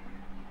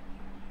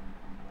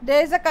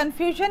 There is a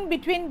confusion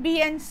between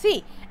B and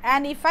C,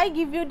 and if I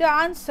give you the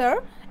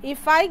answer,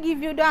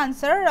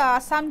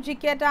 Assam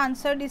GK ta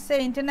answer this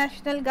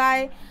international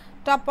guy,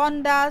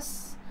 Topon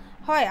Das.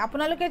 Hoy,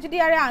 apnaloke jodi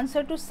are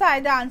answer to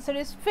say, the answer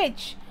is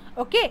Fitch.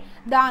 Okay,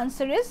 the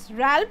answer is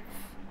Ralph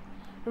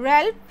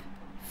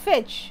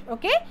Fitch.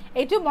 Okay,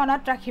 etu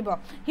monot rakhibo.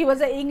 He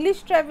was an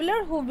English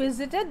traveler who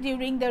visited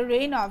during the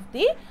reign of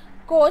the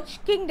Koch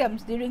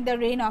kingdoms,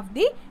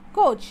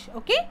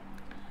 Okay,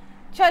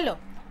 chalo.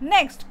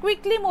 Next,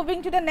 quickly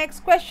moving to the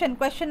next question,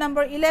 question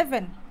number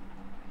 11.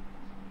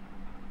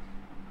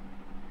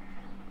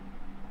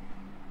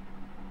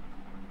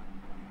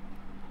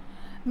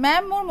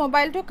 Ma'am, more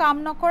mobile to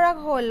kam nokora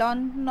hol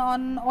on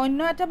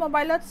onno eta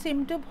mobile ot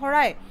sim to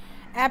bhorai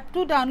app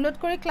to download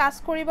kori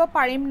class koribo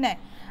parim ne.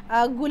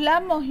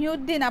 Gulam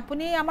Mohiuddin,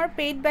 apuni amar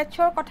paid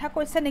batchor kotha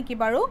koise neki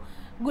baru?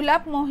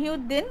 Gulam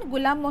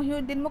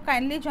Mohiuddin mo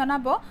kindly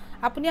janabo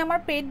apuni amar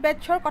paid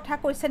batchor kotha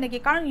koise neki,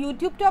 karon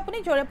YouTube to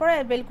apuni jore pora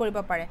avail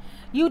koribo pare.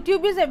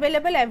 YouTube is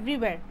available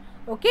everywhere.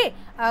 Okay,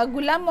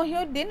 Gulam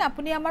Mohiuddin,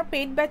 apuni amar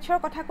paid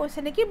batchor kotha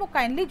koise neki mo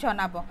kindly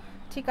janabo.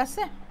 Thik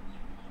ase?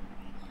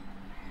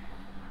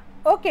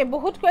 Okay,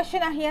 बहुत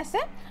question ahi ase.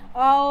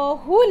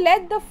 Who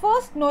led the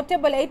first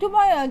notable? Eitu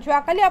moi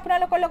joakali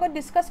apnalokor logot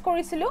discuss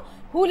korisilu.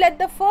 Who led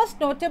the first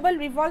notable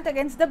revolt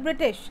against the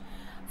British?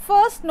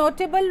 First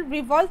notable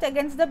revolt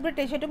against the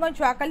British এইটো মই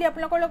যোৱাকালি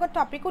আপোনালোকৰ লগত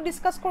টপিকো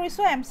discuss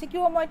কৰিছোঁ MCQ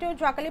মইতো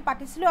যোৱাকালি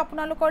পাতিছিলোঁ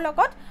আপোনালোকৰ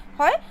লগত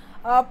হয়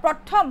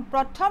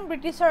প্ৰথম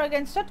ব্ৰিটিছৰ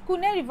এগেইনষ্টত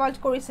কোনে ৰিভল্ট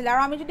কৰিছিল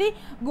আৰু আমি যদি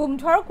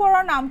গুমধৰ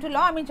কোঁৱৰৰ নামটো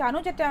লওঁ আমি জানো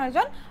যে তেওঁ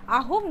এজন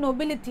আহোম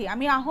নবিলিটি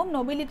আমি আহোম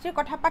নবিলিটিৰ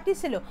কথা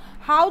পাতিছিলোঁ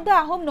হাউ the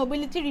Ahom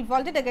নবিলিটি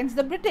ৰিভল্টেড against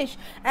the British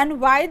and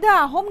Y the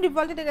Ahom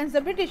ৰিভল্টেড against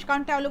the British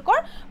কাৰণ তেওঁলোকৰ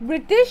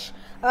ব্ৰিটিছ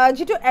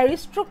যিটো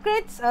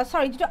এৰিষ্ট্ৰক্ৰেটছ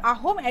যিটো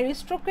আহোম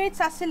এৰিষ্ট্ৰক্ৰেটছ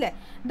আছিলে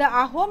the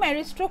Ahom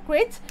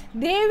এৰিষ্ট্ৰক্ৰেটছ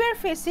De ৱেৰ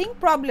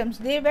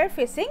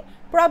fetching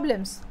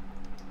problems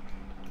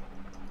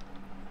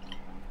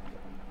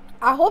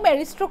Ahom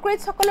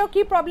এৰিষ্ট্ৰক্ৰেটছসকলৰ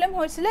কি প্ৰব্লেম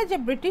হৈছিলে যে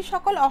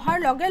ব্ৰিটিছসকল অহাৰ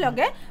লগে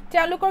লগে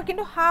তেওঁলোকৰ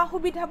কিন্তু সা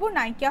সুবিধাবোৰ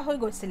নাইকিয়া হৈ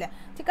গৈছিলে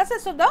ঠিক আছে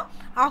so the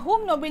Ahom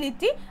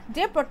নবিলিটি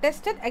De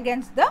প্ৰটেষ্টেড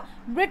against the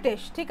British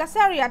ঠিক আছে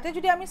আৰু ইয়াতে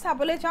যদি আমি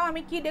চাবলৈ যাওঁ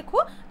আমি কি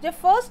দেখোঁ যে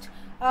ফাৰ্ষ্ট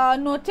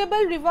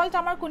নোটেবল ৰিভল্ট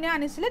আমাৰ কোনে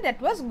আনিছিলে ডেট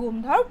ৱাজ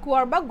গুমধৰ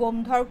কোঁৱৰ বা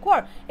গোমধৰ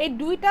কোঁৱৰ এই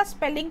দুইটা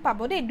স্পেলিং পাব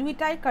দেই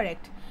দুইটাই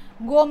কাৰেক্ট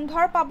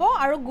গোমধৰ পাব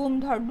আৰু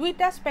গুমধৰ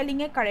দুইটা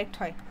স্পেলিঙে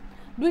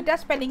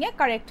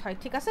কাৰেক্ট হয়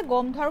ঠিক আছে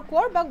গোমধৰ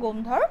কোঁৱৰ বা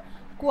গোমধৰ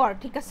কোঁৱৰ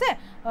ঠিক আছে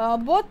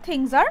both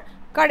things are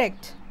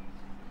correct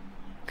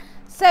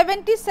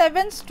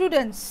 77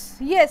 students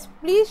yes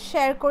please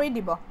share কৰি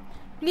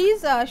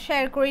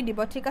দিব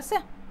ঠিক আছে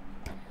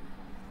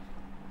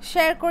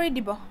share কৰি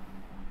দিব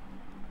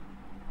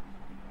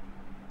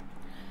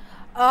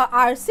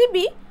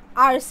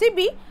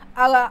RCB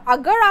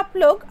अगर आप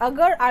लोग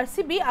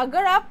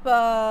अगर आप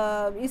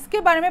इसके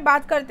बारे में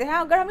बात करते हैं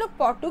अगर हम लोग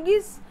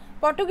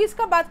पोर्टुगीज़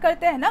का बात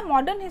करते हैं ना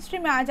मॉडर्न हिस्ट्री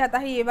में आ जाता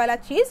है ये वाला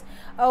चीज़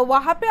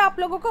वहाँ पे आप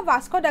लोगों को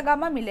वास्को ड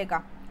गामा मिलेगा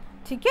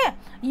ठीक है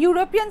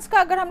यूरोपियंस का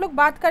अगर हम लोग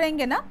बात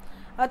करेंगे ना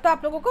तो आप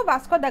लोगों को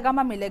वास्को ड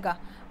गामा मिलेगा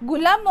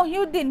गुलाम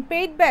मोहिउद्दीन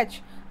पेड बैच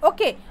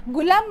ओके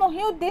गुलाम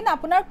मोहिउद्दीन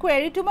আপোনাৰ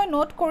কোৱেৰিটো মই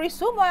নোট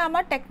কৰিছোঁ মই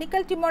আমাৰ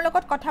টেকনিক্যাল টিমৰ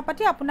লগত কথা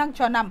পাতি আপোনাক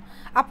জনাম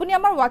আপুনি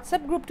আমাৰ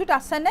হোৱাটছএপ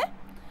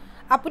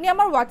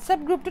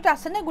গ্ৰুপটোত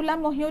আছেনে গুলাম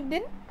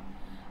মোহিউদ্দীন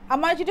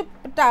আমাৰ যিটো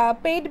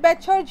পেইড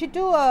বেচৰ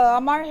যিটো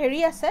আমাৰ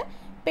হেৰি আছে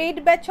পেইড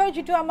বেচৰ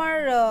যিটো আমাৰ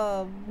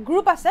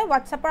গ্ৰুপ আছে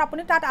হোৱাটছএপৰ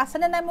আপুনি তাত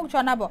আছেনে নাই মোক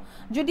জনাব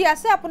যদি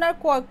আছে আপোনাৰ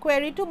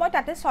কোৱেৰিটো মই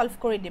তাতে সলভ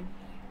কৰি দিম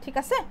ঠিক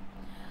আছে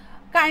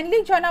kindly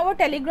join hour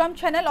Telegram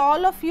channel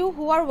all of you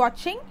who R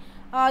ৱাচিং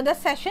দ্য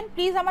সেশ্যন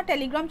প্লিজ আমাৰ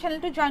টেলিগ্ৰাম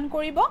চেনেলটো জইন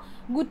কৰিব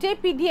গোটেই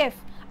PDF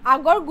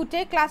আগৰ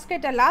গোটেই ক্লাছ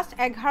কেইটা লাষ্ট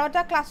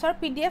 11টা ক্লাছৰ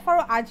PDF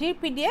আৰু আজিৰ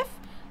PDF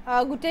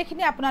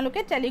গোটেইখিনি আপোনালোকে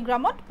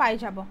টেলিগ্ৰামত পাই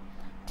যাব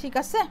ঠিক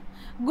আছে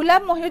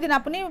গুলাম মোহিউদ্দিন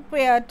আপুনি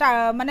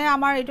মানে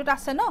আমাৰ এইটোত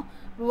আছে ন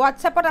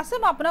হোৱাটছএপত আছে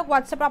মই আপোনাক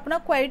হোৱাটছএপত আপোনাৰ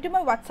কোৱেৰিটো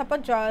মই হোৱাটছএপত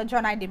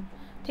জনাই দিম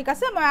ঠিক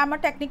আছে মই আমাৰ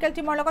টেকনিক্যাল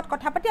টিমৰ লগত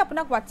কথা পাতি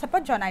আপোনাক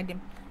হোৱাটছএপত জনাই দিম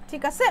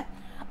ঠিক আছে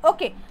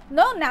ওকে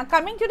নো না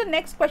coming to the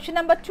next question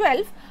number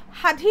 12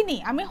 হাধিনী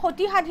আমি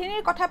সতী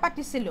হাধিনীৰ কথা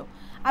পাতিছিলোঁ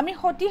আমি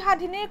সতী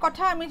হাধিনীৰ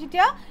কথা আমি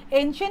যেতিয়া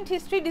এনচিয়েন্ট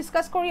হিষ্ট্ৰী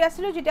ডিছকাছ কৰি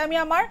আছিলোঁ যেতিয়া আমি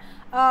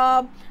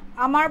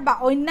আমাৰ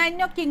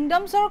অন্যান্য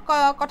কিংডমছৰ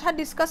কথা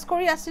ডিছকাছ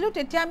কৰি আছিলোঁ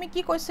তেতিয়া আমি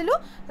কি কৈছিলোঁ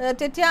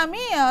তেতিয়া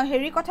আমি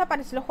হেৰি কথা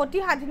পাতিছিলোঁ সতী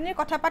হাধিনীৰ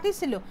কথা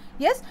পাতিছিলোঁ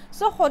ইয়েছ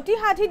সো সতী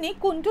হাধিনী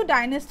কোনটো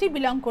ডাইনেষ্টি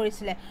বিলং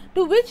কৰিছিলে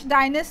two wish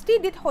dynasty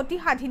did Sati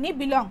হাধিনী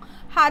belong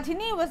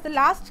হাধিনী was the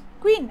last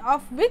queen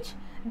of wish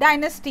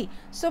dynasty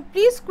so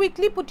please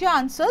quickly put your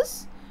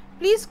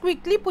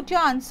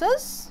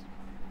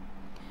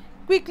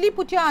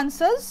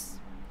answers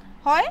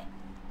hoy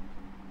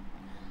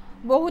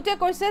বহুতে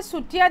কৈছে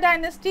সুতিয়া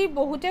ডাইনেষ্টি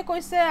বহুতে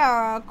কৈছে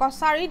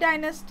কছাৰী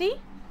ডাইনেষ্টি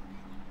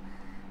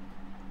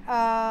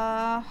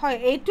হয়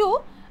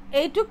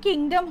এইটো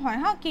কিংডম হয়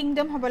হা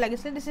কিংডম হ'ব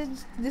লাগিছিল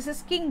this is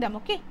kingdom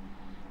okay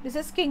this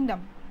is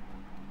kingdom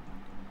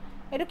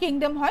এটো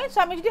কিংডম হয় সো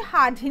আমি যদি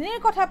হাধিনীৰ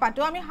কথা পাতো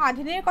আমি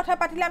হাধিনীৰ কথা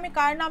পাতিলে আমি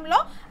কাৰ নাম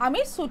লওঁ আমি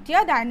সুতিয়া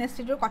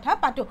ডাইনেষ্টিটোৰ কথা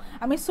পাতো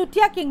আমি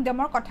সুতিয়া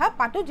কিংডমৰ কথা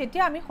পাতো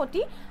যেতিয়া আমি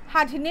সতী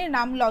হাধিনীৰ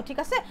নাম লওঁ ঠিক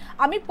আছে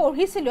আমি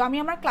পঢ়িছিলোঁ আমি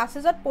আমাৰ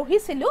ক্লাছেছত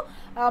পঢ়িছিলোঁ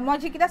মই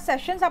যিকিটা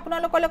সেশনস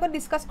আপোনালোকৰ লগত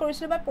ডিসকাস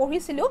কৰিছিলোঁ মই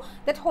পঢ়িছিলোঁ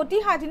that সতী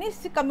হাধিনী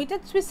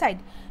কমিটেড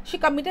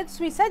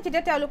সুইসাইড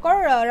যেতিয়া তেওঁলোকৰ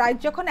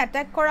ৰাজ্যখন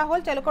এটেক কৰা হ'ল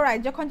তেওঁলোকৰ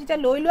ৰাজ্যখন যেতিয়া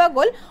লৈ লোৱা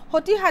গ'ল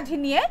সতী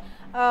হাধিনীয়ে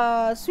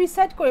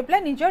সুইসাইড কৰি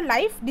পেলাই নিজৰ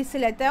লাইফ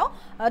দিছিলে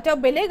তেওঁ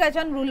বেলেগ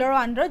এজন ৰুলাৰৰ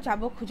আন্ডাৰ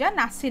যাব খোজা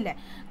নাছিলে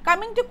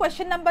coming to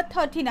question number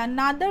 13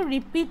 another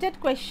repeated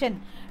question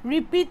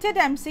repeated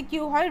MCQ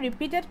হয়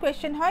repeated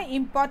question হয়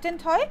important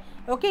হয়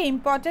okay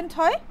important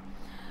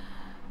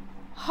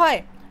হয়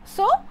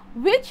so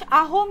which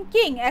Ahom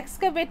king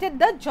excavated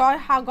the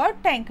Joysagar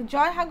tank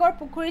Joysagar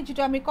পুখুৰী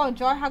যেটো আমি কওঁ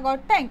Joysagar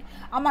tank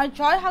আমাৰ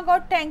Joysagar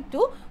tank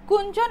to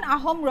কোনজন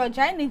আহোম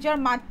ৰজাই নিজৰ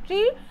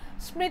মাতৃৰ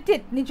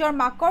স্মৃতিত নিজৰ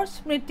মাকৰ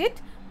স্মৃতিত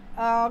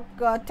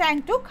tank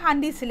to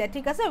খান্দিছিলে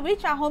ঠিক আছে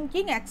which Ahom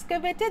king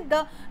excavated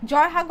the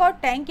Joysagar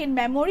tank in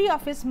memory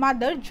of his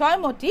mother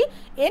Joymoti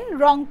in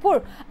Rangpur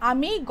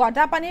আমি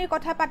গদাপানীৰ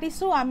কথা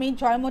পাতিছো আমি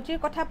জয়মতীৰ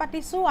কথা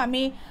পাতিছো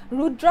আমি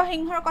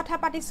ৰুদ্ৰসিংহৰ কথা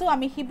পাতিছো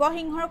আমি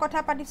শিৱসিংহৰ কথা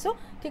পাতিছো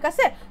ঠিক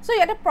আছে সো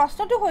ইয়াতে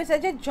প্ৰশ্নটো হৈছে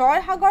যে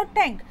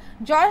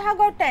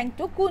Joysagar tank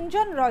to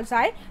কোনজন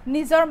ৰজাই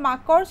নিজৰ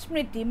মাকৰ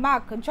স্মৃতি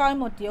মাক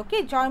জয়মতী ওকে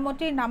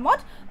জয়মতীৰ নামত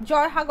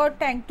Joysagar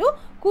tank to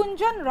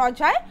কোনজন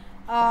ৰজাই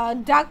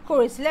ডাগ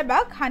কৰিছিলে বা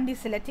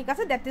খান্দিছিলে ঠিক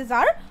আছে that is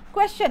our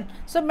question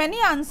so many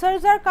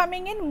answers are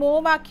coming in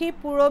মৌমাখি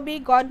Purabi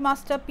god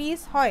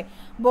masterpiece হয়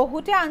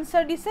বহুতে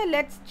answer দিছে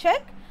let's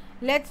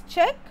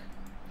check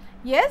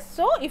yes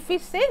so if we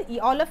say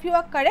all of you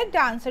are correct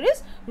the answer is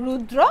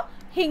rudra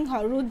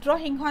Rudra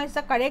is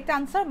the correct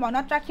answer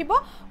monat rakhibo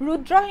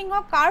Rudra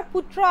kar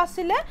putra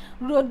asile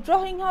Rudra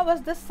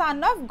was the son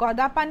of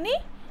Godapani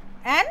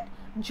and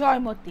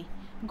Joymoti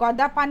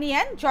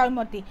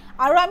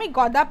aru ami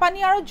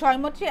Godapani aru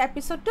Joymoti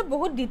episode to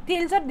bahut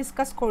details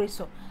discuss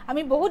korisu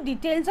ami bahut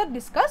details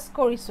discuss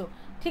korisu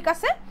thik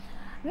ase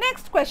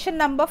next question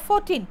number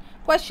 14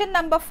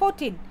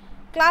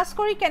 class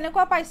kori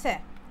kenekwa paise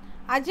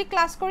aji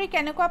class kori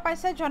kenekwa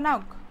paise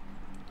jonauk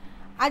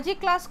আজি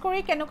class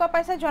কৰি কেনেকুৱা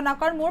পাইছে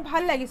জনাকৰ মোৰ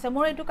ভাল লাগিছে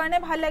মোৰ এটো কাৰণে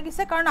ভাল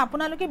লাগিছে কাৰণ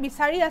আপোনালোকে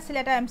বিচাৰি আছিল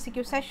এটা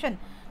এমসিকিউ সেশন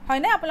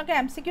হয় না আপোনালোকে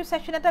এমসিকিউ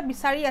সেশন এটা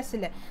বিচাৰি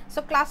আছিল সো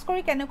ক্লাস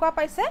কৰি কেনেকুৱা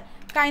পাইছে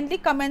কাইন্ডলি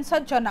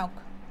কমেন্টছত জনাওক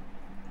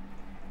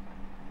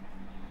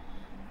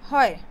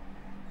হয়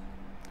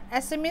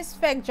SMS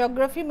fake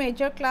geography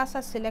major class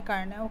আছিল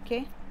কাৰণে ওকে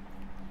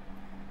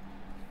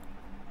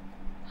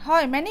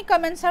হয় many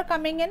comments are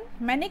coming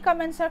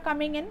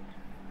in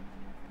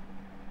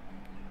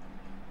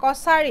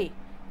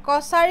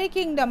Kosari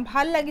Kingdom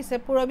ভাল লাগিছে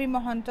পুৰবী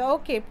মহন্ত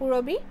ওকে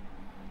পুৰবী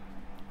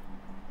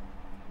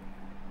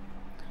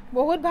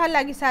বহুত ভাল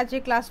লাগিছে আজি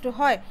ক্লাসটো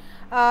হয়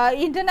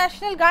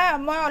ইন্টাৰনেশনাল গাই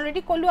মই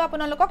অলৰেডি কলো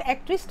আপোনালোকক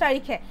 31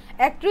 তাৰিখে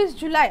 31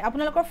 জুলাই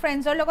আপোনালোকৰ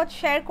ফ্ৰেন্ডছৰ লগত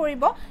শেয়াৰ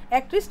কৰিব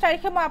 31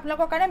 তাৰিখে মই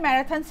আপোনালোকৰ কাৰণে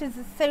ম্যাৰাথন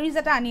সিৰিজ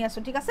এটা আনি আছো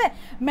ঠিক আছে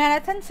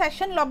ম্যাৰাথন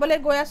সেশন লবলে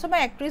গৈ আছো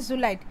মই 31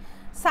 জুলাইত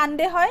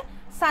সানডে হয়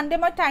সানডে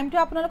মই টাইমটো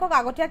আপোনালোকক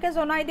আগতীয়াকে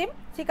জনাই দিম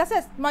ঠিক আছে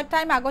মই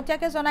টাইম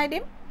আগতীয়াকে জনাই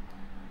দিম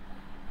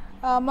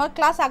মই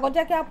ক্লাস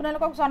আগতীয়াকে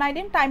আপোনালোকক জনাই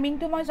দিম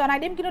টাইমিংটো মই জনাই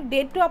দিম কিন্তু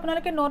ডেটটো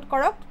আপোনালোকে নোট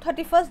কৰক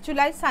 31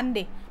 জুলাই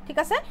সানডে ঠিক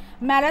আছে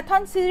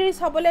ম্যাৰাথন সিৰিজ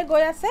হবলে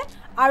গৈ আছে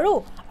আৰু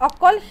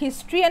অকল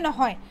হিষ্ট্ৰীয়ে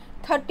নহয়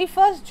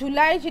 31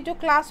 জুলাই যেটো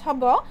ক্লাস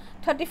হ'ব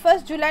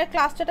 31 জুলাই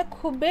ক্লাসটা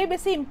খুবেই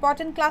বেছি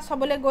ইম্পৰ্টেন্ট ক্লাস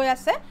হবলে গৈ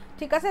আছে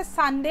ঠিক আছে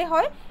সানডে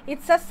হয়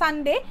ইটস আ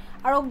সানডে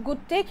আৰু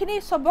গুটেখিনি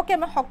সবকে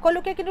মই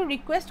সকলোকে কিন্তু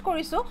ৰিকুৱেষ্ট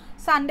কৰিছো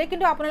সানডে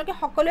কিন্তু আপোনালোকে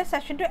সকলোৱে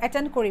সেশনটো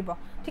এটেন্ড কৰিব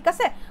ঠিক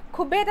আছে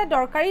খুবেই এটা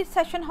দৰকাৰী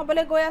সেশন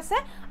হবলে গৈ আছে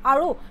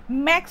আৰু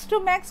ম্যাক্স টু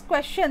ম্যাক্স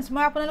কোৱেশ্চনছ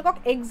মই আপোনালোকক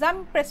এক্সাম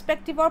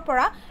পাৰ্সপেক্টিভৰ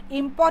পৰা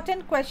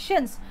important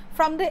কোৱেশ্চনছ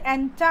from the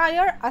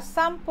entire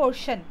Assam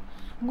portion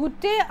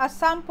Gute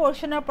Assam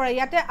portioner পৰা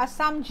ইয়াতে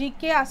Assam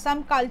GK Assam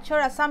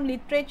culture Assam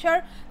literature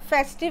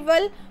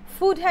festival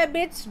food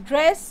habits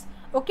dress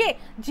okay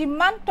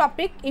যিমান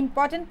টপিক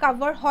ইম্পৰ্টেন্ট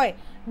কভাৰ হয়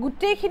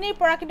গুটেখিনিৰ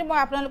পৰা কিন্তু মই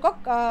আপোনালোকক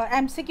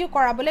MCQ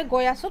কৰাবলৈ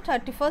গৈ আছো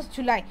 31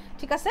 জুলাই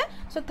ঠিক আছে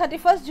so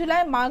 31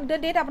 July mark the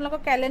date আপোনালোকৰ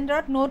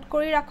ক্যালেন্ডাৰত নোট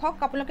কৰি ৰাখক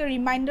আপোনালোকে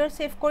ৰিমাইন্ডাৰ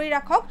সেভ কৰি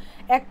ৰাখক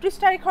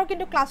 31 তাৰিখৰ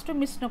কিন্তু ক্লাসটো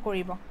মিছ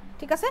নকৰিব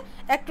ঠিক আছে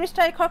 31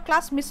 তাৰিখৰ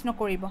ক্লাস মিছ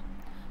নকৰিব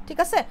ঠিক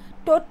আছে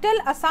টোটাল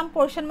আসাম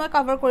পোৰশন মই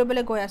কভাৰ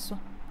কৰিবলৈ গৈ আছো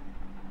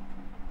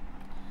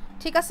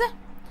ঠিক আছে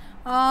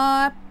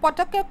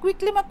পটকে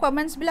কুইকলি মই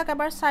কমেন্টস বিলাক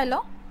এবাৰ চাই ল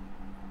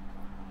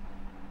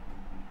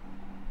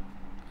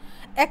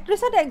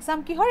 31 এক্সাম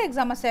কিহৰ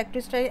এক্সাম আছে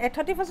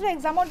 31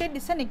 এক্সামৰ ডেট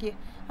দিছে নেকি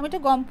আমি তো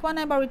গম পোৱা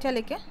নাই বাৰু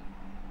ইটালৈকে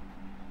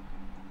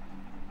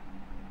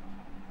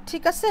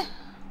ঠিক আছে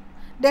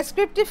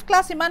ডেসক্ৰিপটিভ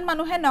ক্লাস ইমান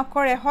মানুহে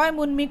নকৰে হয়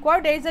মুনমিকৰ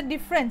there is a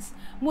difference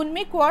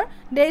মুনমিকৰ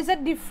there is a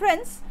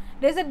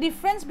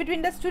difference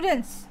between the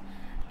students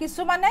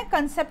কিছুমানে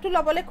কনসেপ্টটো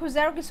লবলে খুজে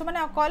আৰু কিছুমানে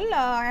অকল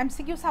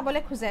এমসিকিউ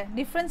চাবলে খুজে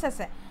ডিফাৰেন্স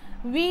আছে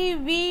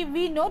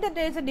we know that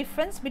there is a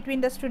difference between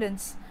the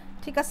students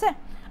ঠিক আছে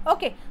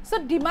ওকে সো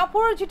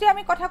ডিমাপুৰ যেটি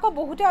আমি কথা কো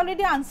বহুতে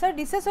অলৰেডি আনসাৰ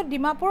দিছে সো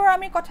ডিমাপুৰৰ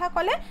আমি কথা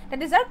কলে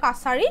that is our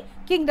কাছাৰী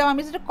কিংডম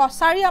আমি যেটি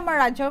কাছাৰী আমাৰ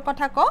ৰাজ্যৰ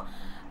কথা কো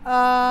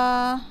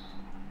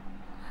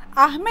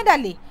আহমেদ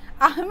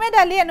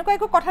আলী এনেকৈ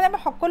একো কথা নাই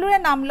সকলোৰে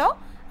নাম ল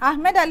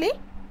আহমেদ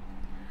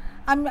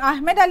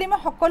আলী মই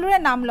সকলোৰে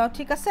নাম ল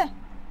ঠিক আছে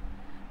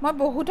মই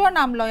বহুতৰ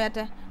নাম ল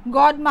ইয়াতে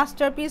গড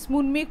মাস্টাৰপিস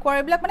মুনমি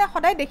কোৰেবিলাক মানে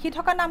সদায় দেখি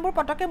থকা নামবোৰ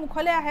পটকে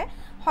মুখলে আহে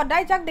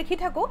সদায় যাক দেখি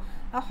থাকো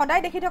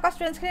সদায় দেখি থকা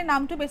স্টুডেন্টছখিনি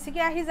নামটো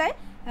বেছিকে আহি যায়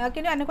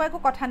কিন্তু এনেকৈ একো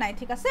কথা নাই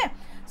ঠিক আছে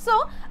so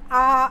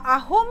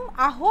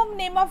Ahom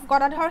name of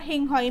Gadadhar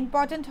Singh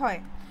important হয়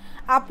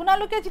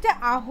আপোনালোকে যেটা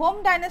আহোম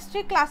ডাইনেষ্টি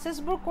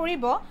ক্লাसेसবোৰ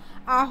কৰিব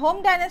আহোম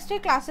ডাইনেষ্টি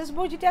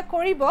ক্লাसेसবোৰ যেটা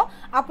কৰিব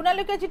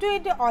আপোনালোকে যেটো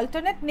এই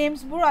অল্টাৰনেট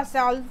নেমছবোৰ আছে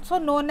অলসো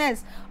নোন এজ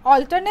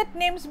অল্টাৰনেট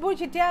নেমছবোৰ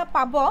যেটা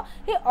পাব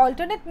এই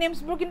অল্টাৰনেট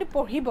নেমছবোৰ কিন্তু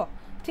পঢ়িব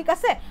ঠিক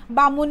আছে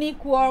বামুনি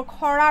কোঁৱৰ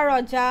খৰা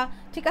ৰজা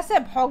ঠিক আছে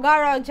ভগা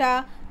ৰজা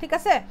ঠিক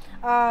আছে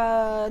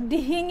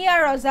দিহিঙিয়া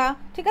ৰজা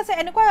ঠিক আছে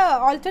এনেকুৱা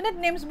অল্টাৰনেট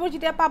নেমছবোৰ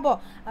যেটা পাব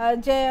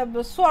যে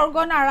স্বৰ্গ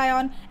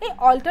নাৰায়ণ এই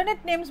অল্টাৰনেট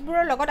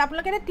নেমছবোৰৰ লগত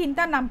আপোনালোকে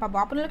তিনটা নাম পাব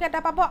আপোনালোকে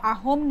এটা পাব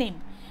Ahom name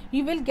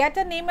you will get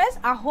a name as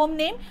ahom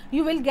name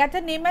you will get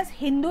a name as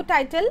hindu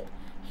title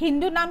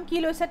hindu নাম কি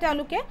লৈছে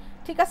তেওঁলোকে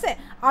ঠিক আছে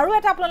আৰু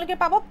এটা আপোনালোকে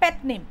পাব pet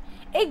name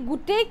এই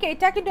গুটেই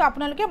কেইটা কিন্তু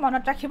আপোনালোকে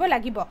মনত ৰাখিব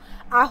লাগিব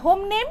Ahom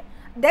name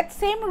that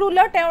same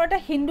ruler teor eta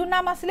Hindu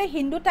naam asile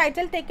Hindu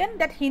title taken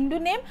that Hindu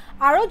name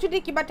aro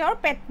jodi kiba teor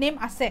pet name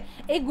ase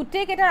ei gute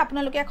ketar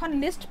apnaloke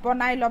ekhon list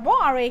banai lobo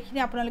aro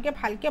ekhini apnaloke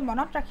bhalke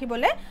monot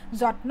rakhibole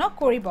jotno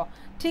koribo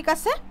thik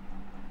ase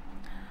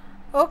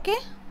okay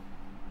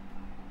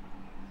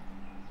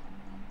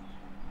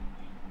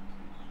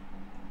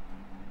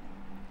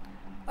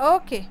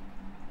okay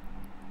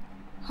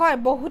হয়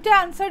বহুতে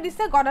answer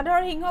দিছে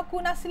গদাধৰ সিংহ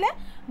কোন আছিলে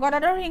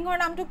গদাধৰ সিংহৰ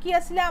নামটো কি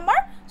আছিলে আমাৰ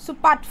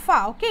সুপাতফা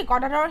okay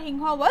Gadadhar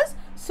Singh was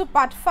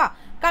সুপাতফা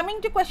coming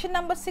to question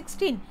number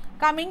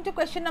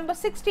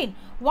 16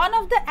 one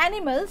of the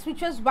animals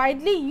which was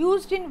widely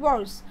used in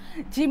wars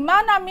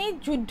jiman ami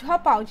juddha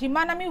pao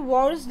jiman ami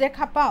wars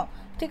dekha pao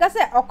ঠিক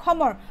আছে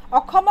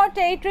অখমৰ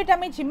টেৰিটৰিত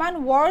আমি জিমান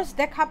ওয়াৰ্স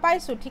দেখা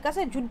পাইছো ঠিক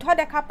আছে যুদ্ধ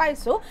দেখা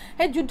পাইছো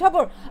হে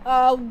যুদ্ধবোৰ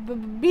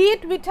be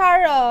it with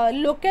our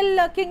local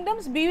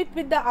kingdoms be it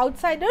with the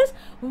outsiders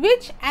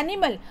which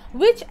animal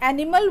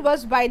was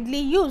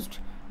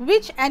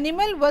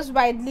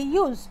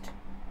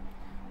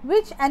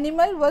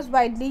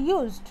widely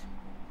used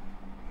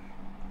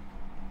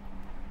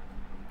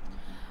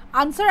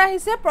answer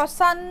ahise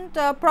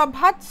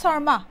Prabhat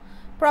Sharma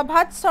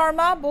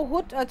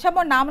বহুত আচ্ছা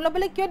মোৰ নাম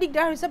লবলে কিয়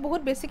দিগদাৰ হৈছে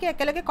বহুত বেছিকে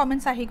একেলগে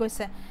কমেন্টস আহি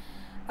গৈছে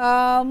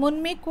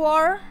মুনমি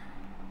কোৰ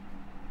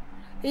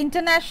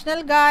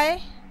ইন্টাৰনেশনাল গাই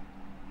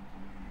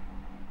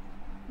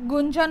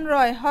গুঞ্জন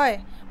ৰয় হয়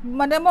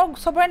মানে মোৰ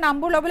সবৰে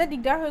নামবোৰ লবলে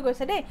দিগদাৰ হৈ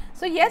গৈছে দেই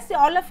so yes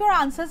all of your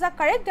answers are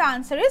correct the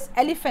answer is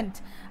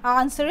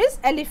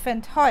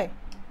elephant হয়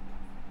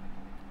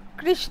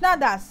Krishna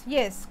Das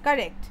yes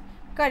correct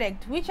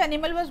which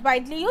animal was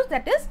widely used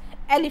that is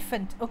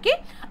elephant okay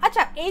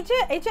acha ei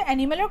je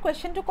animal or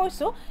question to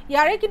koiso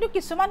yare kintu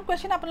kisuman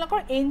question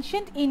apnalokor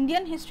ancient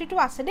Indian history to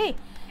ase dei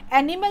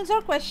animals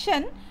or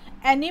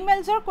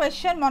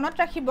question monot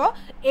rakhibo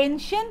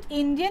ancient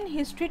Indian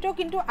history to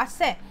kintu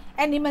ase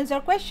animals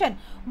or question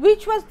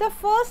which was the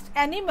first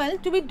animal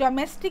to be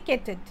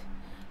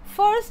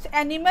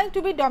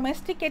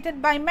domesticated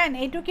by man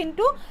etu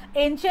kintu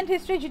ancient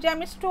history jete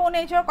ami stone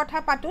age or kotha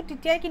patu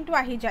titiai kintu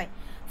ahi jay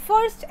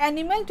first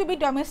animal to be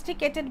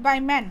domesticated by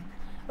man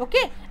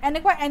okay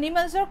enekwa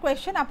animals or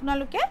question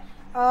apnaloke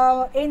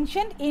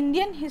ancient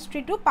Indian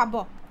history to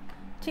pabo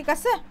thik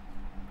ase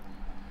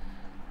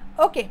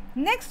okay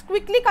next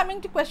quickly coming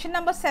to question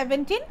number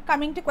 17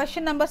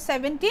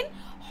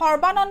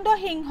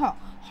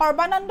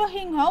 Horbananda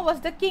Singha was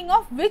the king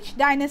of which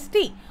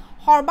dynasty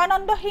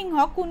Horbananda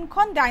Singha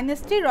kunkhon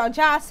dynasty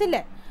raja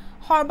asile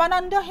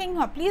Horbananda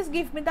Singha please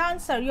give me the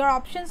answer your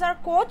options are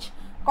Koch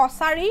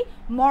Kosari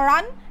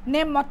Moran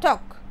ne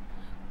Motok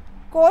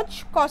Koch,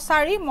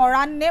 Kosari,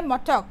 Moran, ne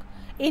Motok.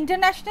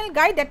 International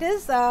guide that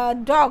is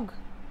dog.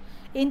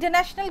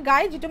 International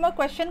guide jito moi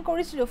question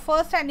korisilu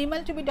first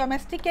animal to be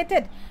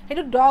domesticated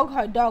hetu dog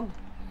hoy dog.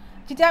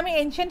 Jite ami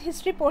ancient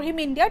history পঢ়িম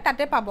India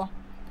tate pabo.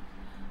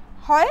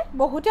 Hoy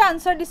বহুতে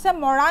answer dise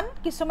Moran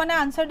kisumane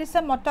answer dise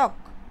Motok.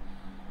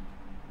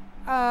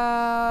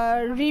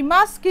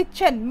 Rima's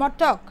kitchen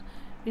Motok.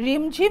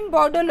 Rimjim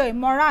Bordoloi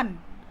Moran.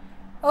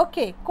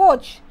 Okay,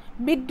 Koch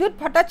Bidyut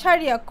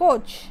Bhattacharya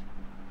Koch.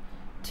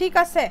 ঠিক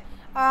আছে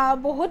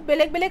বহুত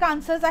বেলেগ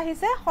answers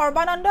আহিছে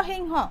Horbananda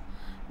Singha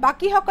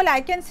বাকি সকল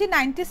I can see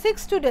 96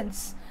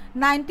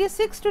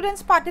 students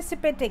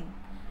participating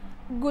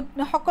good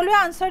সকলোৱে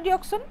answer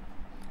দিয়কছুন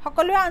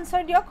সকলোৱে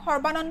আনসার দিয়ক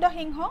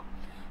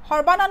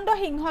Horbananda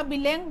Singha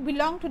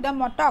belong to the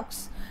Motoks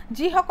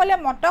ji সকলে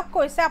Motok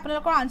কৈছে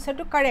আপোনালোকৰ answer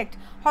to correct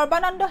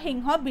Horbananda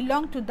Singha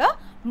belong to the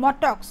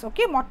Motoks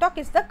okay Motok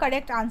is the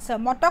correct answer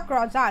Motok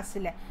raja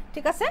asile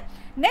ঠিক আছে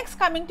next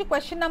coming to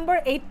question number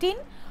 18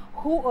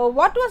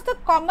 what was the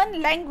common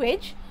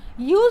language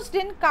used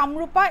in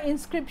Kamrupa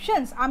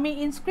inscriptions ami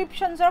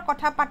inscriptions or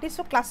kotha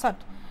patisu classot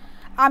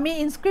ami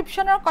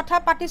inscription or kotha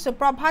patisu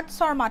Prabhat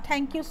Sharma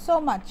thank you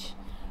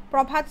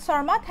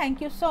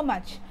so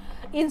much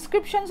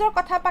inscriptions or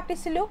kotha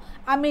patisilu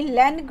ami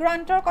land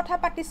grant or kotha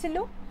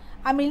patisilu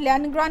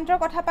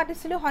কথা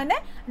পাতিছিলো হয়নে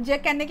যে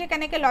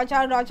কেনেকে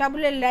ৰজা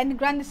বুলে land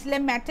grant দিছিলে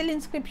metal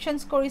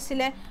ইনস্ক্ৰিপশনস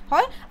কৰিছিলে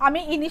হয় আমি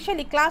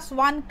ইনিশিয়ালি ক্লাস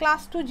 1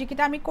 ক্লাস 2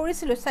 জিকিটা আমি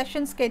কৰিছিলো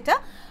সেশনস কেটা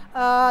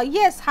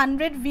yes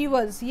 100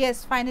 viewers yes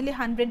finally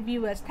 100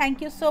 viewers thank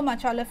you so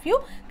much all of you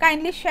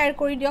kindly share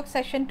কৰি দিয়ক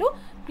session to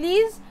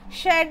please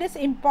share this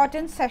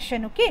important session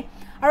okay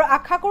আৰু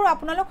আশা কৰো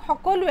আপোনালোক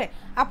সকলোৱে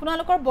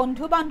আপোনালোকৰ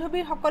বন্ধু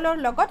বান্ধৱী সকলৰ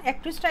লগত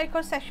 31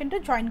 তাৰিখৰ সেশনটো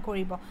জয়েন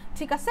কৰিব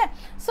ঠিক আছে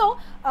সো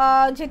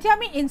যেতিয়া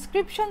আমি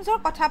ইনস্ক্ৰিপশনসৰ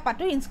কথা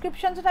পাতো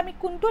ইনস্ক্ৰিপশনসত আমি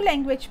কোনটো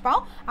ল্যাঙ্গুৱেজ পাও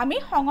আমি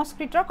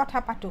সংস্কৃতৰ কথা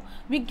পাতো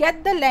we get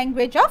the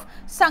language of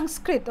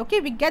Sanskrit okay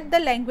we get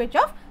the language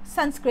of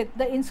Sanskrit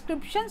the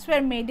inscriptions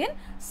were made in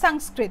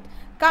Sanskrit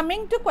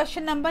coming to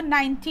question number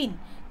 19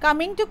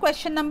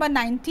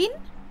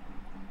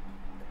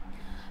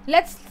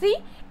 let's see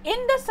in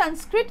the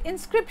Sanskrit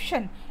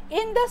inscription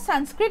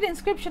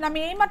আমি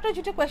এই মাত্ৰ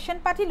যেটো কোৱেশ্চন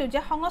পাতিলো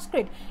যে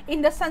সংস্কৃত in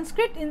the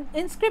Sanskrit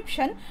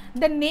inscription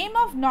the name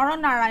of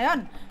Naranarayan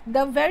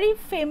the very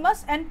famous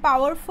and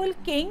powerful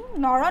king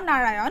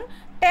Naranarayan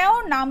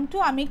তেওঁৰ নামটো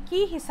আমি কি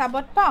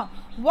হিচাপত পাও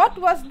what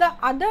was the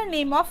other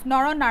name of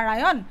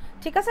Naranarayan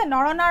ঠিক আছে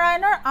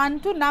নৰনাৰায়ণৰ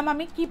আনটো নাম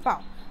আমি কি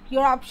পাওঁ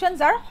your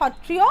options are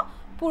Khatriya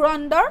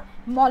Purandar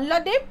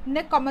Malladev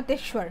ne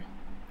Kamateshwar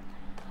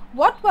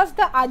what was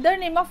the other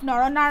name of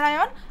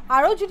Naranarayan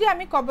aro jodi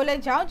ami kobole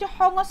jao je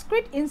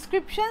Sanskrit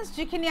inscriptions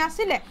jikhini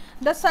asile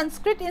the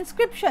Sanskrit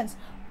inscriptions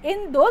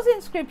in those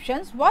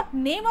inscriptions what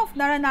name of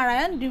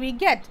Naranarayan do we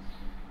get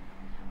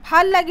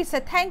bhal lagise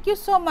thank you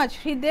so much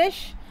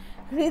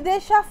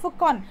Hridesha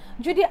Fukon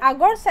jodi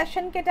agor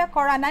session keta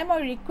kora nai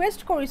moi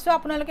request korisu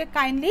apnaloke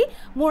kindly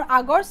mur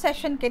agor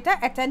session keta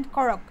attend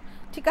korok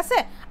ঠিক আছে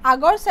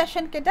আগৰ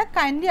session কেটা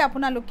kindly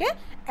আপোনালোকে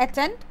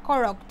attend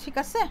কৰক ঠিক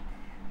আছে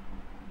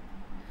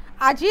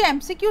আজি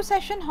MCQ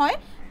session হয়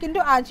কিন্তু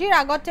আজিৰ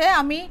আগতে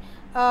আমি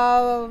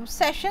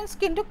সেশনস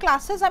কিন্তু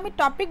ক্লাसेस আমি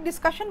টপিক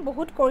ডিসকাশন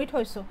বহুত কৰি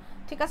থৈছো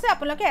ঠিক আছে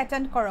আপোনালোকে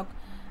অ্যাটেন্ড কৰক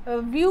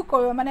ভিউ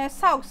মানে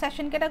চাওক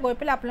সেশন কেটা গৈ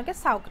পেলে আপোনালোকে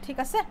চাওক ঠিক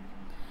আছে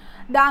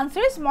The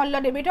answer is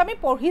Malladev. Eto ami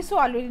porhisu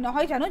already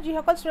nohoy jano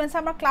jihokol students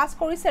amar class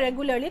korise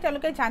regularly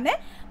teloke jane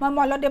moi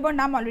Malladevor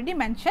naam already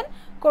mention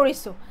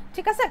korisu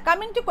ঠিক আছে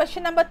coming to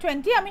question number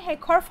 20 ami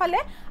hekhor phale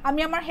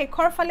ami amar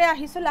hekhor phale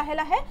ahisu lahe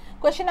lahe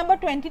question number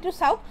 22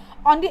 sauk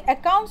on the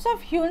accounts of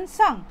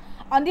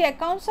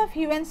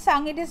Huan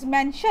Sang it is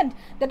mentioned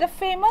that a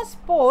famous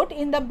port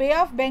in the Bay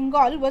of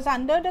Bengal was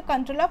under the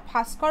control of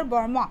Bhaskar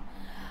Burma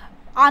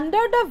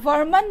under the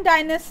Varman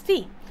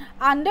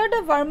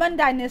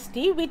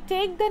dynasty we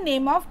take the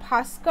name of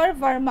Bhaskar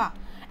Verma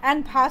and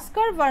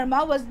Bhaskar Verma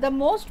was the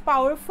most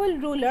powerful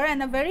ruler and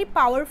a very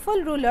powerful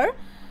ruler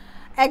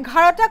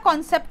 11ta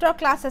conceptor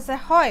class ase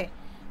hoy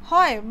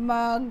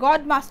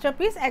god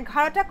masterpiece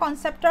 11ta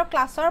conceptor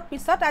classor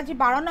pisot aji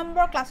 12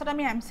 number classot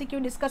ami MCQ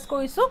discuss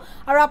korisu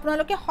aru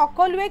apnaloke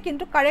hokolwe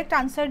kintu correct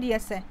answer di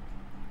ase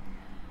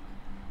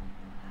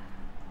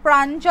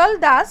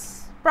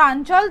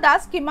Pranjal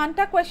Das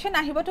kimanta question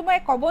ahibo to moi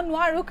kobo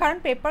nuaru karon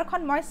paper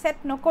khon moi set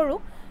nokoru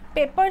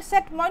paper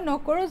set moi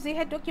nokoru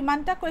jihetu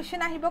kimanta question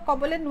ahibo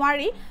kobole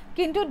nuari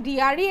kintu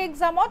DRE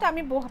examot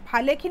ami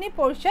bhale khini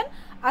portion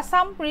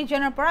Assam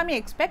regioner por ami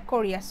expect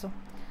kori asu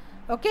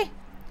okay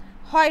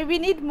hoy we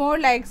need more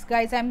likes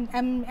guys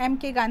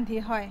MK Gandhi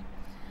hoy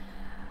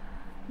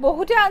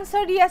বহুতে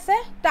answer di ase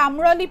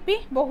tamrolipi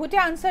বহুতে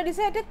answer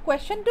dise eta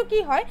question to ki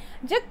hoy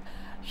je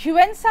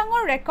Huan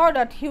Sangor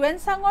recordot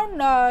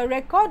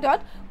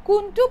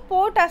kuntu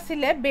port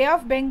asile Bay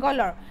of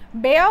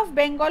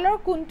Bengalor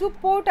kuntu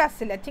port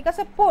asile ঠিক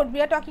আছে port we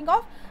are talking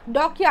of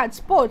dockyards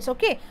ports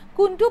okay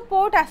kuntu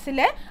port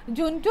asile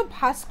juntu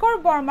Bhaskar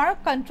Burmar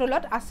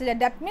controlot asile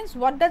that means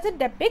what does it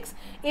depicts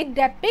it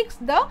depicts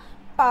the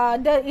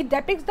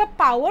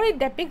power it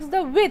depicts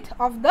the width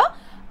of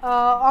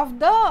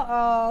the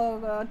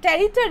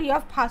territory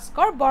of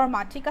Bhaskar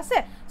Burma ঠিক আছে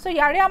so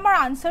yare amar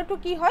answer to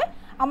ki hoy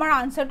Amar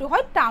answer to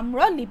hoy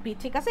Tamralipi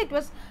ঠিক আছে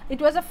it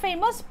was a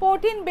famous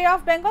port in Bay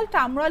of Bengal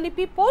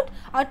Tamralipi port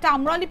or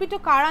Tamralipi to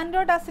kar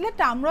under asile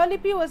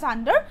Tamralipi was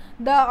under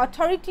the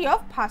authority of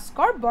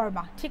Bhaskar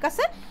Burma ঠিক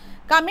আছে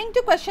coming to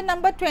question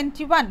number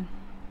 21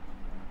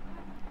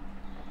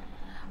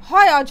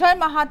 hoy Ajay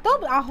Mahato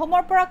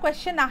Ahomor pora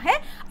question ahe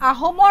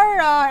Ahomor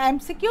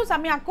MCQs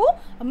ami aku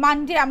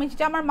Monday ami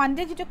jita amar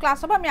Monday jitu class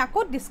hoba ami aku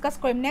discuss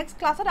korim next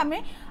class ot ami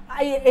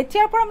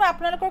etiar pora moi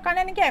apnalokor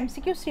karone niki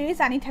MCQ series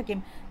ani thakim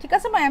ঠিক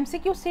আছে মই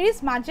MCQ series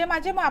maje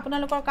মই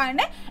apnalokor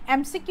karone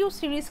MCQ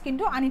series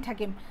kintu ani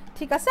thakim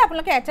ঠিক আছে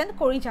apnaloke attend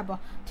kori jabo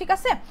ঠিক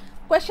আছে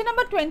question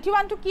number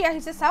 21 to ki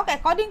ahise sauk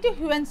according to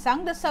Huan Sang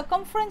the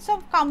circumference of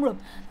Kamrup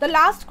the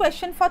last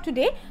question for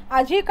today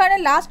ajir karone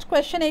last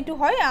question etu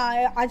hoy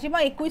aji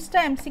moi 21 ta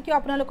MCQ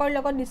apnalokor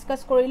logot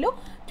discuss korilu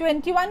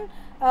 21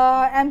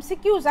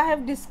 MCQs I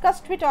have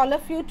discussed with all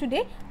of you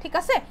today ঠিক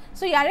আছে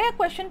so yare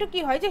question to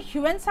ki hoy je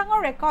Huan Sangor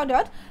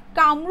recordot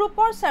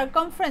Kamrupor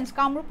circumference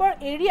Kamrupor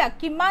area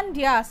kiman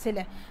dia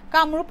asile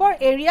Kamrupor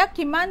area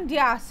kiman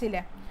dia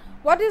asile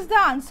what is the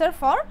answer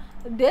for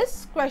this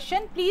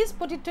question please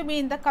put it to me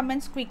in the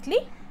comments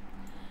quickly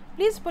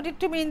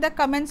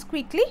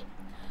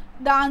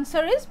the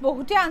answer is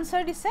bahute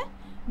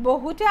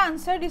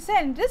answer dise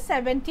and it is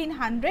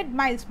 1700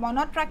 miles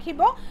monot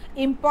rakhibo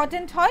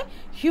important hoy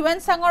Huan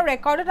Sangor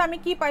recorded ami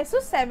ki paisu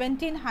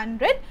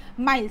 1700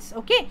 miles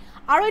okay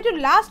aru etu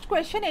last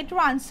question etu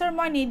answer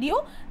moi nidiu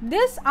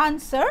this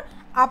answer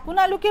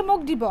আপোনালোকে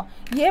মোক দিব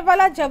ये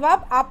वाला जवाब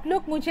आप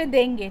लोग मुझे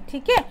देंगे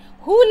ठीक है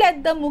who led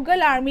the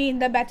Mughal army in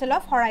the battle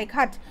of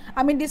Horaighat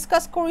আমি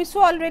ডিসকাস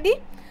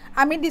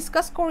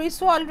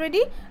কৰিছো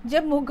অলৰেডি যে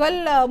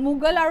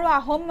মুঘল আৰু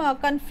আহোম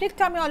কনফ্লিক্ট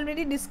আমি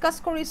অলৰেডি ডিসকাস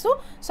কৰিছো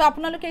সো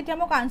আপোনালোকে এতিয়া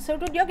মোক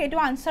আনসাৰটো দিয়ক এটো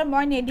আনসাৰ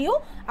মই নেদিও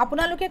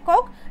আপোনালোকে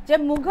কক যে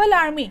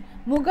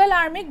মুঘল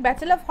আৰ্মিক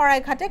ব্যাটল অফ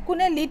হৰাইঘাটে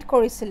কোনে লিড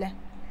কৰিছিলে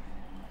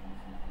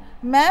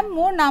मैम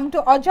मोर नाम तो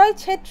अजय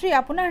छेत्री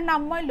आपनार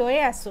नाम मैं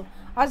लये आसो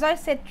Ajay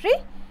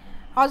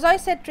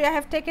Chhetri I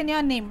have taken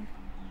your name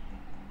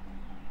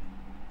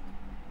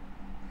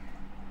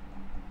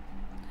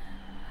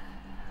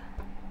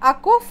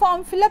আকৌ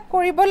ফর্ম ফিল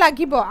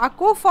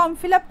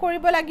আপ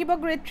করিব লাগিব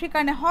গ্রেড 3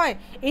 কারণে হয়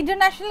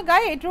ইন্টারন্যাশনাল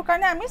গাই এটুৰ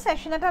কাৰণে আমি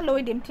সেশন এটা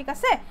লৈ দিম ঠিক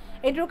আছে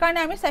এটুৰ কাৰণে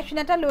আমি সেশন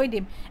এটা লৈ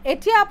দিম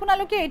এতিয়া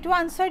আপোনালোকে এটু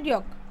আনসাৰ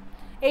দিয়ক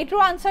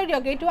এইটোৰ আনসাৰ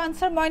দিয়ক এইটো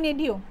আনসাৰ মই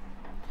নিদিও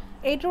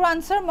এইটোৰ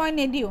আনসাৰ মই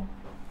নিদিও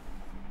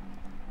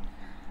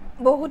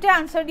বহুতে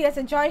আনসাৰ দি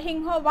আছে জয়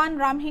সিংহ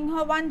 1 ৰাম সিংহ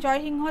 1 জয়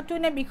সিংহ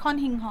 2 নে বিখন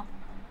সিংহ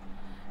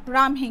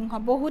ৰাম সিংহ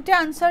বহুতে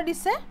আনসাৰ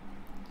দিছে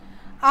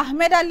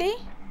আহমেদ আলী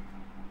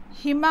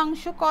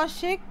হিমাংশু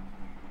কৌশিক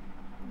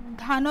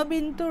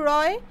ধানবিন্দু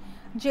ৰয়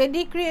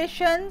জেডি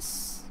ক্ৰিয়েশনস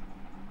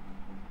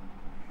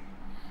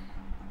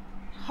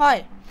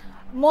হয়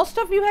most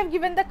of you have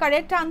given the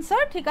correct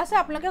answer ঠিক আছে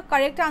আপোনালোকে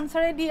correct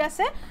answer দি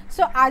আছে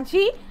so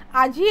আজি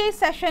এই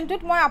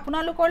সেশনটোত মই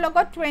আপোনালোকৰ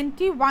লগত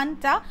 21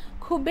 টা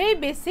খুবেই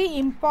বেছি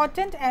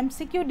ইম্পৰ্টেন্ট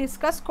MCQ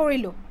ডিসকাস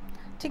কৰিলো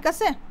ঠিক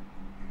আছে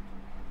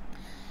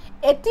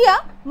এতিয়া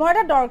মই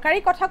এটা দৰকাৰী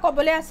কথা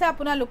কবলৈ আছে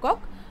আপোনালোকক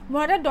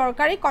মই এটা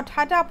দৰকাৰী কথা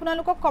এটা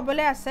আপোনালোকক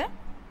কবলৈ আছে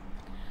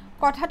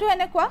কথাটো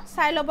এনেকুৱা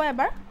চাই লব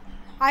এবাৰ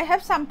I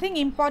have something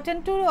important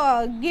to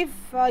give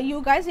you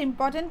guys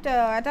important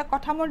eta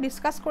kotha mor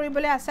discuss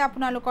koribole ase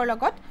apunalokor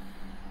logot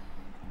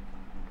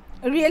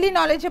really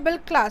knowledgeable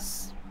class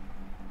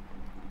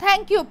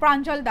thank you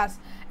Pranjal Das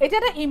eta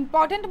eta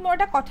important mor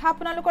eta kotha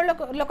apunalokor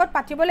logot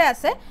patibole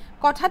ase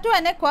kothatu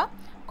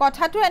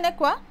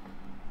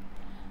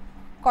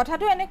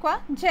enekwa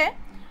je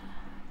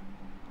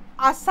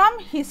Assam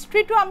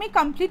history to ami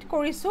complete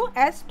korisu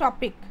as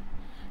topic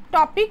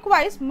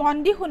wise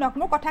mondi hunok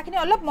mor kothakini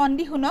olop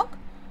mondi hunok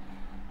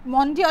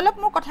মন্দি অলপ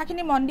মোৰ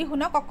কথাখিনি মন্দি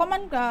শুনক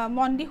অকমান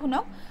মন্দি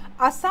শুনক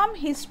Assam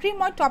history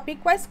মই topic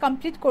wise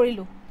complete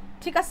কৰিলো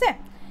ঠিক আছে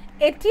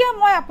এতিয়া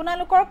মই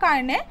আপোনালোকৰ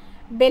কাৰণে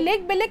বেলেগ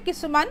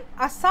কিছুমান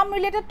আসাম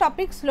ৰিলেটেড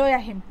টপিকস লৈ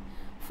আহিম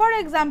ফৰ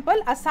এক্সাম্পল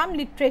আসাম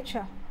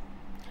লিটাৰেচাৰ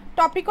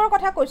টপিকৰ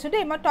কথা কৈছো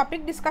দেই মই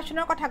টপিক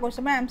ডিসকাশনৰ কথা কৈছো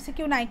মই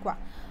এমসিকিউ নাই কোৱা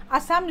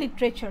আসাম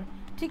লিটাৰেচাৰ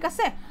ঠিক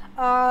আছে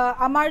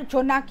আমাৰ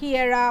জোনাকি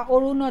এৰা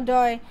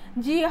অৰুণোদয়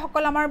যি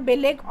সকল আমাৰ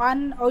বেলেগ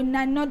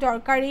অন্যান্য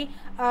দৰকাৰী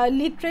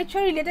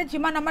লিটাৰেচাৰ ৰিলেটেড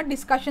যিমান আমাৰ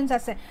ডিসকাশনস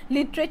আছে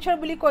লিটাৰেচাৰ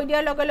বুলি কৈ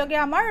দিয়াৰ লগে লগে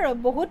আমাৰ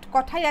বহুত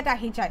কথা ইয়াত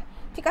আহি যায়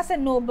ঠিক আছে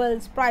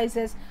নোবেলস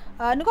প্ৰাইজেস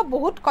এনেকুৱা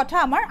বহুত কথা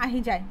আমাৰ আহি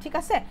যায় ঠিক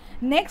আছে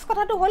নেক্সট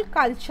কথাটো হল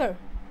কালচাৰ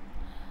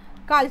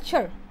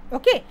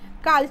ওকে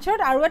কালচাৰ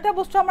আৰু এটা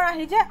বস্তু আমাৰ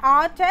আহি যায়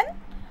আৰ্ট এণ্ড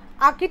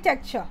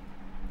আৰ্কিটেকচাৰ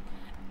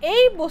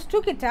এই বস্তু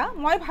কিটা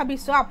মই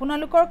ভাবিছো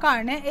আপোনালোকৰ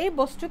কাৰণে এই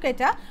বস্তু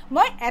কিটা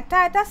মই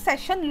এটা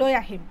সেশন লৈ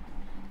আহিম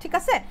ঠিক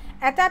আছে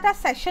এটা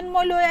সেশন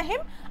মই লৈ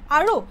আহিম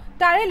আৰু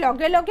তাৰে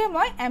লগে লগে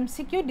মই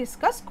MCQ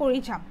ডিসকাস কৰি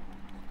যাম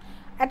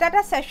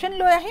এটা সেশন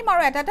লৈ আহিম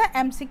আৰু এটা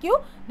MCQ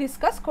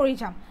ডিসকাস কৰি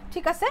যাম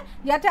ঠিক আছে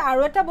ইয়াতে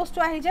আৰু এটা বস্তু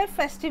আহি যায়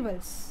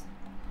ফেষ্টিভেলস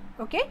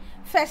ওকে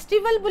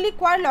ফেষ্টিভেল বুলি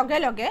কোৱাৰ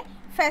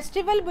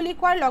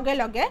লগে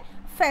লগে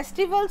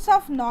ফেষ্টিভেলস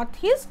of north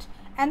east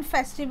and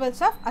ফেষ্টিভেলস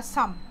of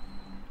Assam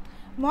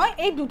মই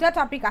এই দুটা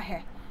টপিক আহে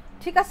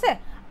ঠিক আছে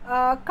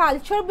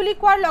কালচাৰ বুলি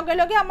কোৱাৰ লগে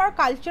লগে আমাৰ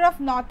culture of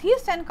north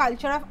east and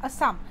culture of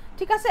Assam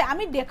ঠিক আছে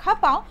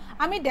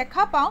আমি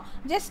দেখা পাওঁ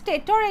যে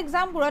ষ্টেটৰ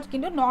এক্সামবোৰত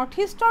কিন্তু নৰ্থ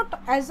ইষ্টৰ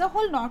এজ এ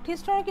হোল নৰ্থ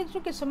ইষ্টৰ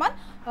কিছুমান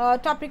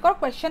টপিকৰ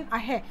কোৱেশ্চন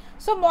আহে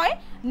সো মই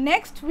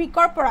নেক্সট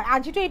উইকৰ পৰা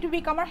আজিটো এইটো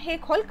উইক আমাৰ শেষ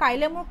হ'ল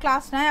কাইলে মোৰ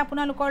ক্লাছ নাই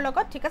আপোনালোকৰ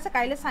লগত ঠিক আছে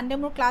কাইলে সানডে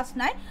মোৰ ক্লাছ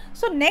নাই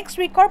সো নেক্সট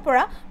উইকৰ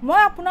পৰা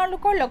মই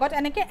আপোনালোকৰ লগত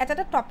এনেকে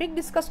এটা টপিক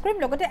ডিসকাস কৰিম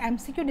লগতে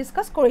MCQ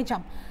ডিসকাস কৰি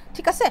যাম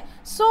ঠিক আছে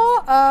so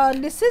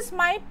this is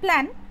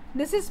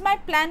my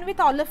plan with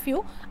all of you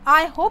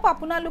I hope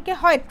আপোনালোকে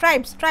হয়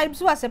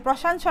ট্ৰাইবসও আছে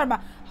প্ৰশান্ত শৰ্মা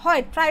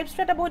হয় ট্ৰাইবস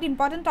এটা বহুত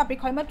ইম্পৰ্টেন্ট টপিক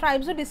হয় মই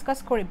ট্ৰাইবসও ডিসকাস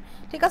কৰিম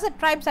ঠিক আছে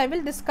ট্ৰাইবস I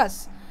will discuss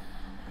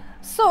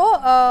so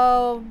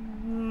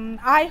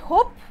I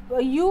hope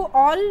you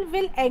all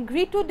will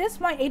agree to this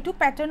মই এইটো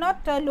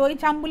প্যাটাৰ্নত লৈ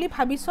যাম বুলি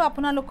ভাবিছো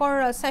আপোনালোকৰ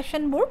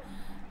সেশনবোৰ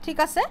ঠিক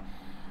আছে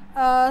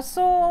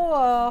so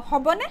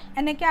হবনে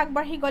এনেকে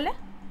আগবাঢ়ি গলে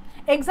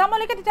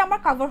এক্সামলৈকে তেতিয়া আমাৰ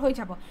কভাৰ হৈ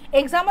যাব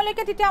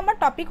এক্সামলৈকে তেতিয়া আমাৰ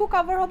টপিকও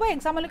কভাৰ হ'ব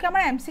এক্সামলৈকে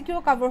আমাৰ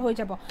MCQও কভাৰ হৈ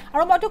যাব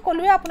আৰু মইতো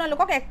কলোৱে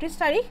আপোনালোকক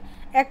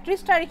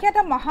 31 তাৰিখে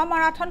এটা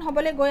মহামাৰাথন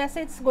হ'বলৈ গৈ আছে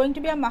it's going to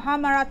be a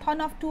মহামাৰাথন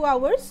of 2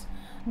 আৱাৰ্স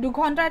 2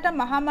 ঘণ্টাৰ এটা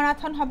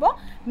মহামাৰাথন হ'ব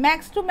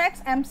max two max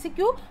MCQ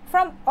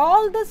from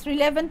all these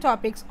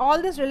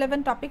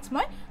relevant topics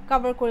মই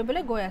কভাৰ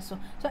কৰিবলৈ গৈ আছো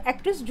সো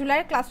 31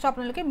 জুলাইৰ ক্লাছটো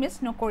আপোনালোকে মিছ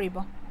নকৰিব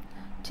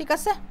ঠিক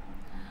আছে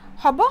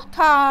হ'ব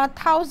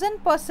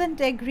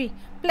 1000% এগ্ৰি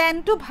প্ল্যান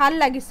টু ভাল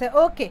লাগিছে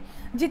ওকে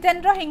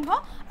জিতেন্দ্ৰ সিংহ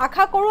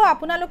আশা কৰো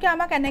আপোনালোকে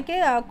আমাক এনেকে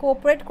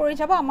কোঅপাৰেট কৰি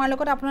যাব আমাৰ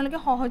লগত আপোনালোকে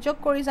সহযোগ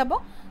কৰি যাব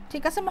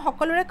ঠিক আছে মই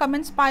সকলোৰে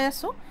কমেন্টস পাই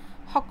আছো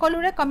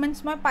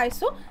মই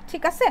পাইছো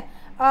ঠিক আছে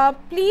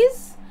প্লিজ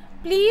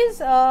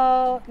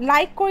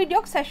লাইক কৰি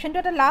দিয়ক সেশনটো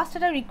এটা লাষ্ট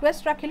এটা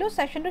ৰিকুৱেষ্ট ৰাখিলো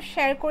সেশনটো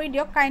শেয়াৰ কৰি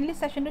দিয়ক কাইন্ডলি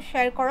সেশনটো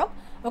শেয়াৰ কৰক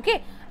ওকে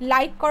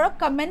লাইক কৰক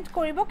কমেন্ট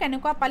কৰিব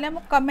কেনেকুৱা পালে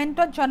মোক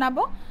কমেন্টত জনাব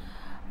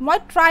মই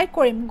ট্ৰাই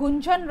কৰিম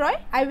গুঞ্জন ৰয়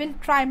I will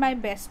try my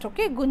best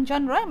okay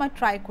গুঞ্জন ৰয় মই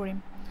ট্ৰাই কৰিম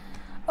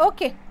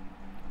ওকে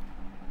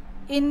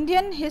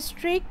ইন্ডিয়ান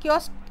হিষ্ট্ৰী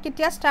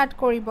কেতিয়া ষ্টাৰ্ট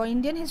কৰিব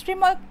ইন্ডিয়ান হিষ্ট্ৰী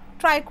মই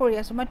ট্ৰাই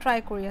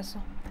কৰি আছো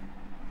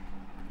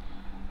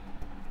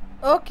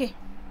ওকে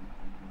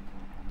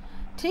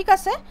ঠিক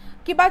আছে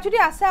কিবা যদি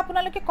আছে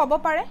আপোনালোকে ক'ব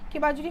পাৰে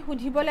কিবা যদি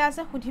সুধিবলৈ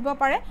আছে সুধিব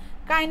পাৰে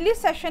কাইন্ডলি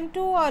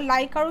সেশনটো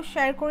লাইক আৰু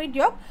শেয়াৰ কৰি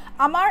দিয়ক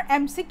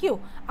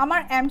আমাৰ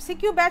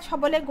MCQ ব্যাচ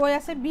হ'বলৈ গৈ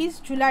আছে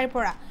 20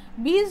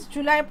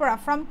 জুলাইৰ পৰা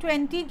from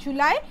 20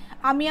 জুলাই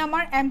আমি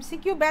আমাৰ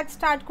MCQ ব্যাচ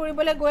স্টাৰ্ট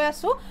কৰিবলৈ গৈ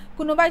আছো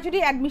কোনোবাই যদি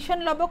এডমিশন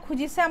ল'ব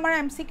খুজিছে আমাৰ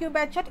MCQ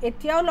ব্যাচত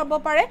এতিয়াও ল'ব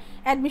পাৰে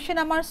এডমিশন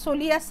আমাৰ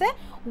চলি আছে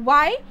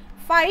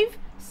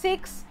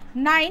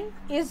Y569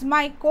 is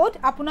my code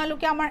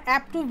আপোনালোকে আমাৰ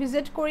এপটো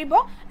ভিজিট কৰিব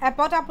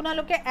এপত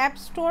আপোনালোকে এপ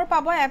ষ্ট'ৰ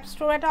পাব এপ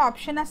ষ্ট'ৰ এটা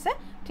অপচন আছে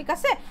ঠিক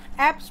আছে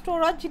এপ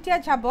ষ্ট'ৰত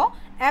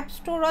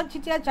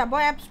যেতিয়া যাব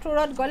এপ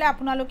ষ্ট'ৰত গ'লে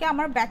আপোনালোকে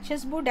আমাৰ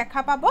ব্যাচেছবোৰ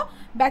দেখা পাব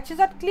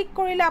ব্যাচেছত ক্লিক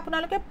কৰিলে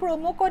আপোনালোকে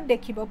প্ৰমো কোড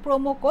দেখিব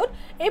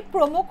এই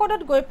প্ৰমো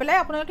কোডত গৈ পেলাই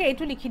আপোনালোকে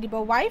এইটো লিখি দিব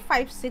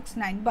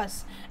Y569 বাস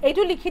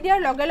এইটো লিখি দিয়াৰ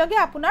লগে লগে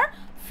আপোনাৰ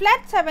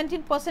flat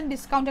 17%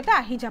 ডিসকাউন্ট এটা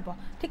আহি যাব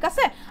ঠিক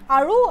আছে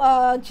আৰু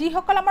জি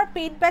হকল আমাৰ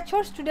পেইড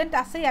ব্যাচৰ ষ্টুডেন্ট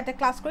আছে ইয়াতে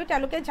ক্লাস কৰি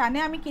তেওঁলোকে জানে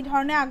আমি কি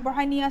ধৰণে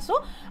আগবঢ়াই নি আছো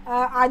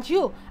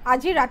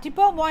আজি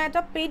ৰাতিপুৱা মই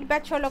এটা পেইড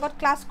ব্যাচৰ লগত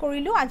ক্লাস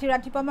কৰিলো আজি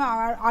ৰাতিপুৱা মই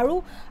আৰু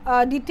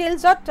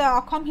ডিটেইলছত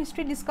অসম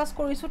হিষ্ট্ৰি ডিসকাস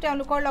কৰিছো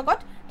তেওঁলোকৰ লগত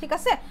ঠিক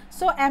আছে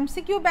সো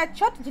MCQ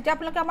ব্যাচত যেতিয়া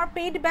আপোনালোকে আমাৰ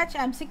পেইড ব্যাচ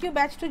MCQ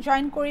ব্যাচটো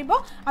জয়েন কৰিব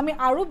আমি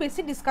আৰু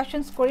বেছি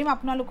ডিসকাশনস কৰিম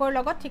আপোনালোকৰ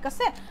লগত ঠিক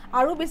আছে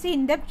আৰু বেছি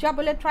ইন ডেপথ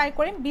যাবলৈ ট্ৰাই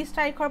কৰিম 20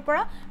 তাৰিখৰ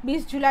পৰা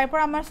 20 জুলাইৰ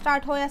পৰা আমাৰ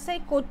স্টাৰ্ট হৈ আছে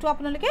এই কোডটো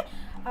আপোনালোকে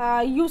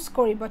ইউজ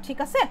কৰিব ঠিক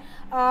আছে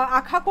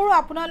আশা কৰো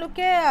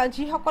আপোনালোকে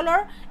জি হকলৰ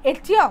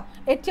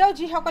এতিয়াও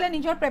জি হকলে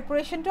নিজৰ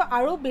প্ৰিপাৰেচনটো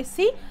আৰু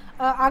বেছি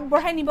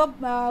আগবঢ়াই নিব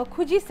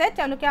খুজিছে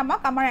তেওঁলোকে আমাক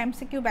আমাৰ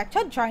MCQ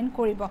ব্যাচত জয়েন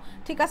কৰিব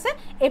ঠিক আছে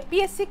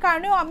APSC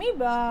কাৰণেও আমি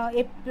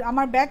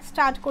আমাৰ ব্যাচ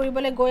স্টাৰ্ট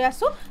কৰিবলৈ গৈ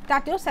আছো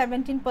তাতেও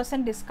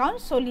 17% ডিসকাউন্ট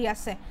চলি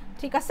আছে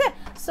ঠিক আছে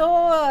সো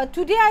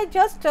টুডে আই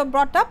জাস্ট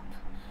ব্ৰট আপ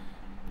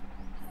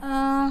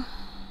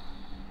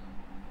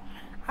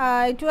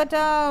এইটো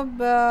এটা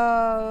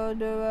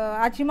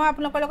আজি মই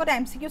আপোনালোকৰ লগত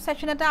MCQ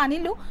সেশন এটা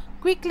আনিলো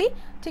কুইকলি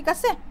ঠিক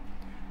আছে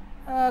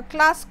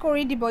ক্লাস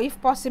কৰি দিব ইফ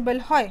পসিবল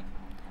হয়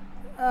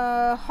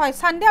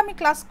সানডে আমি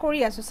ক্লাস কৰি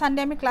আছো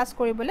সানডে আমি ক্লাস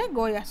কৰিবলৈ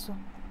গৈ আছো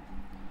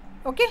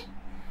ওকে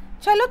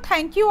চলো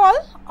thank U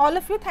all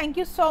of you thank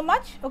you so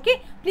much okay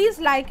please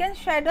like and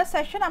share the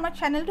session আমাৰ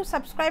চেনেলটো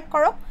সাবস্ক্ৰাইব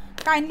কৰক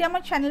কাইন্ডলি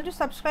আমাৰ চেনেলটো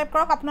সাবস্ক্ৰাইব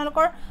কৰক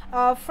আপোনালোকৰ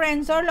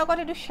ফ্ৰেন্ডছৰ লগত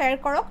এটো শেয়াৰ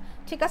কৰক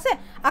ঠিক আছে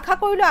আশা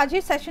কৰিলো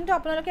আজিৰ সেশনটো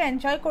আপোনালোকে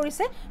এনজয়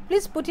কৰিছে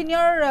please put in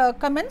your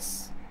comments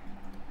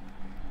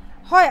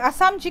হয়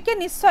আসাম জিকে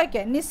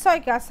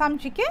নিশ্চয়কে আসাম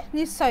জিকে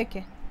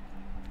নিশ্চয়কে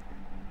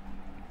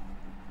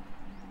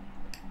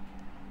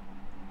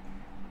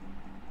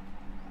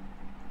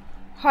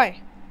হয়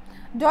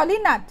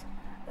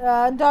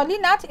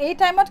ডলিনাথ এই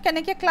টাইমত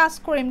কেনেকে ক্লাস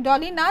কৰিম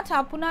ডলিনাথ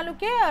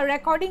আপোনালোকে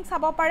ৰেকৰ্ডিং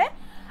চাব পাৰে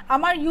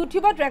আমাৰ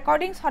ইউটিউবত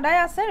ৰেকৰ্ডিং সদায়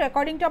আছে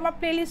ৰেকৰ্ডিংটো আমাৰ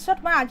প্লেলিষ্টত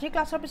মই আজি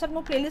ক্লাছৰ পিছত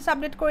মই প্লেলিষ্ট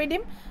আপডেট কৰি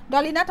দিম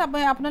ডলিনাথ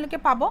আপোনালোকে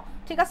পাব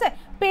ঠিক আছে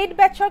পেইড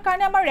ব্যাচৰ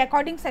কাৰণে আমাৰ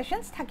ৰেকৰ্ডিং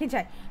সেশনস থাকি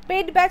যায়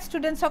পেইড ব্যাচ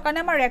ষ্টুডেন্টছৰ কাৰণে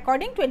আমাৰ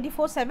ৰেকৰ্ডিং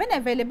 24/7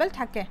 अवेलेबल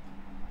থাকে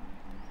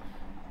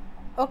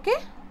okay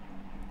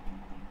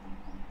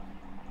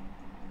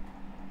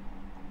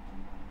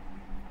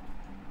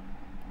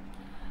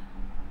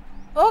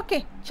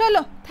Okay,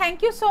 chalo.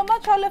 Thank you so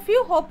much, all of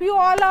you. Hope you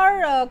all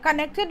are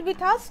connected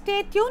with us.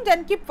 Stay tuned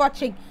and keep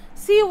watching.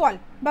 See you all.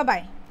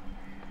 Bye-bye.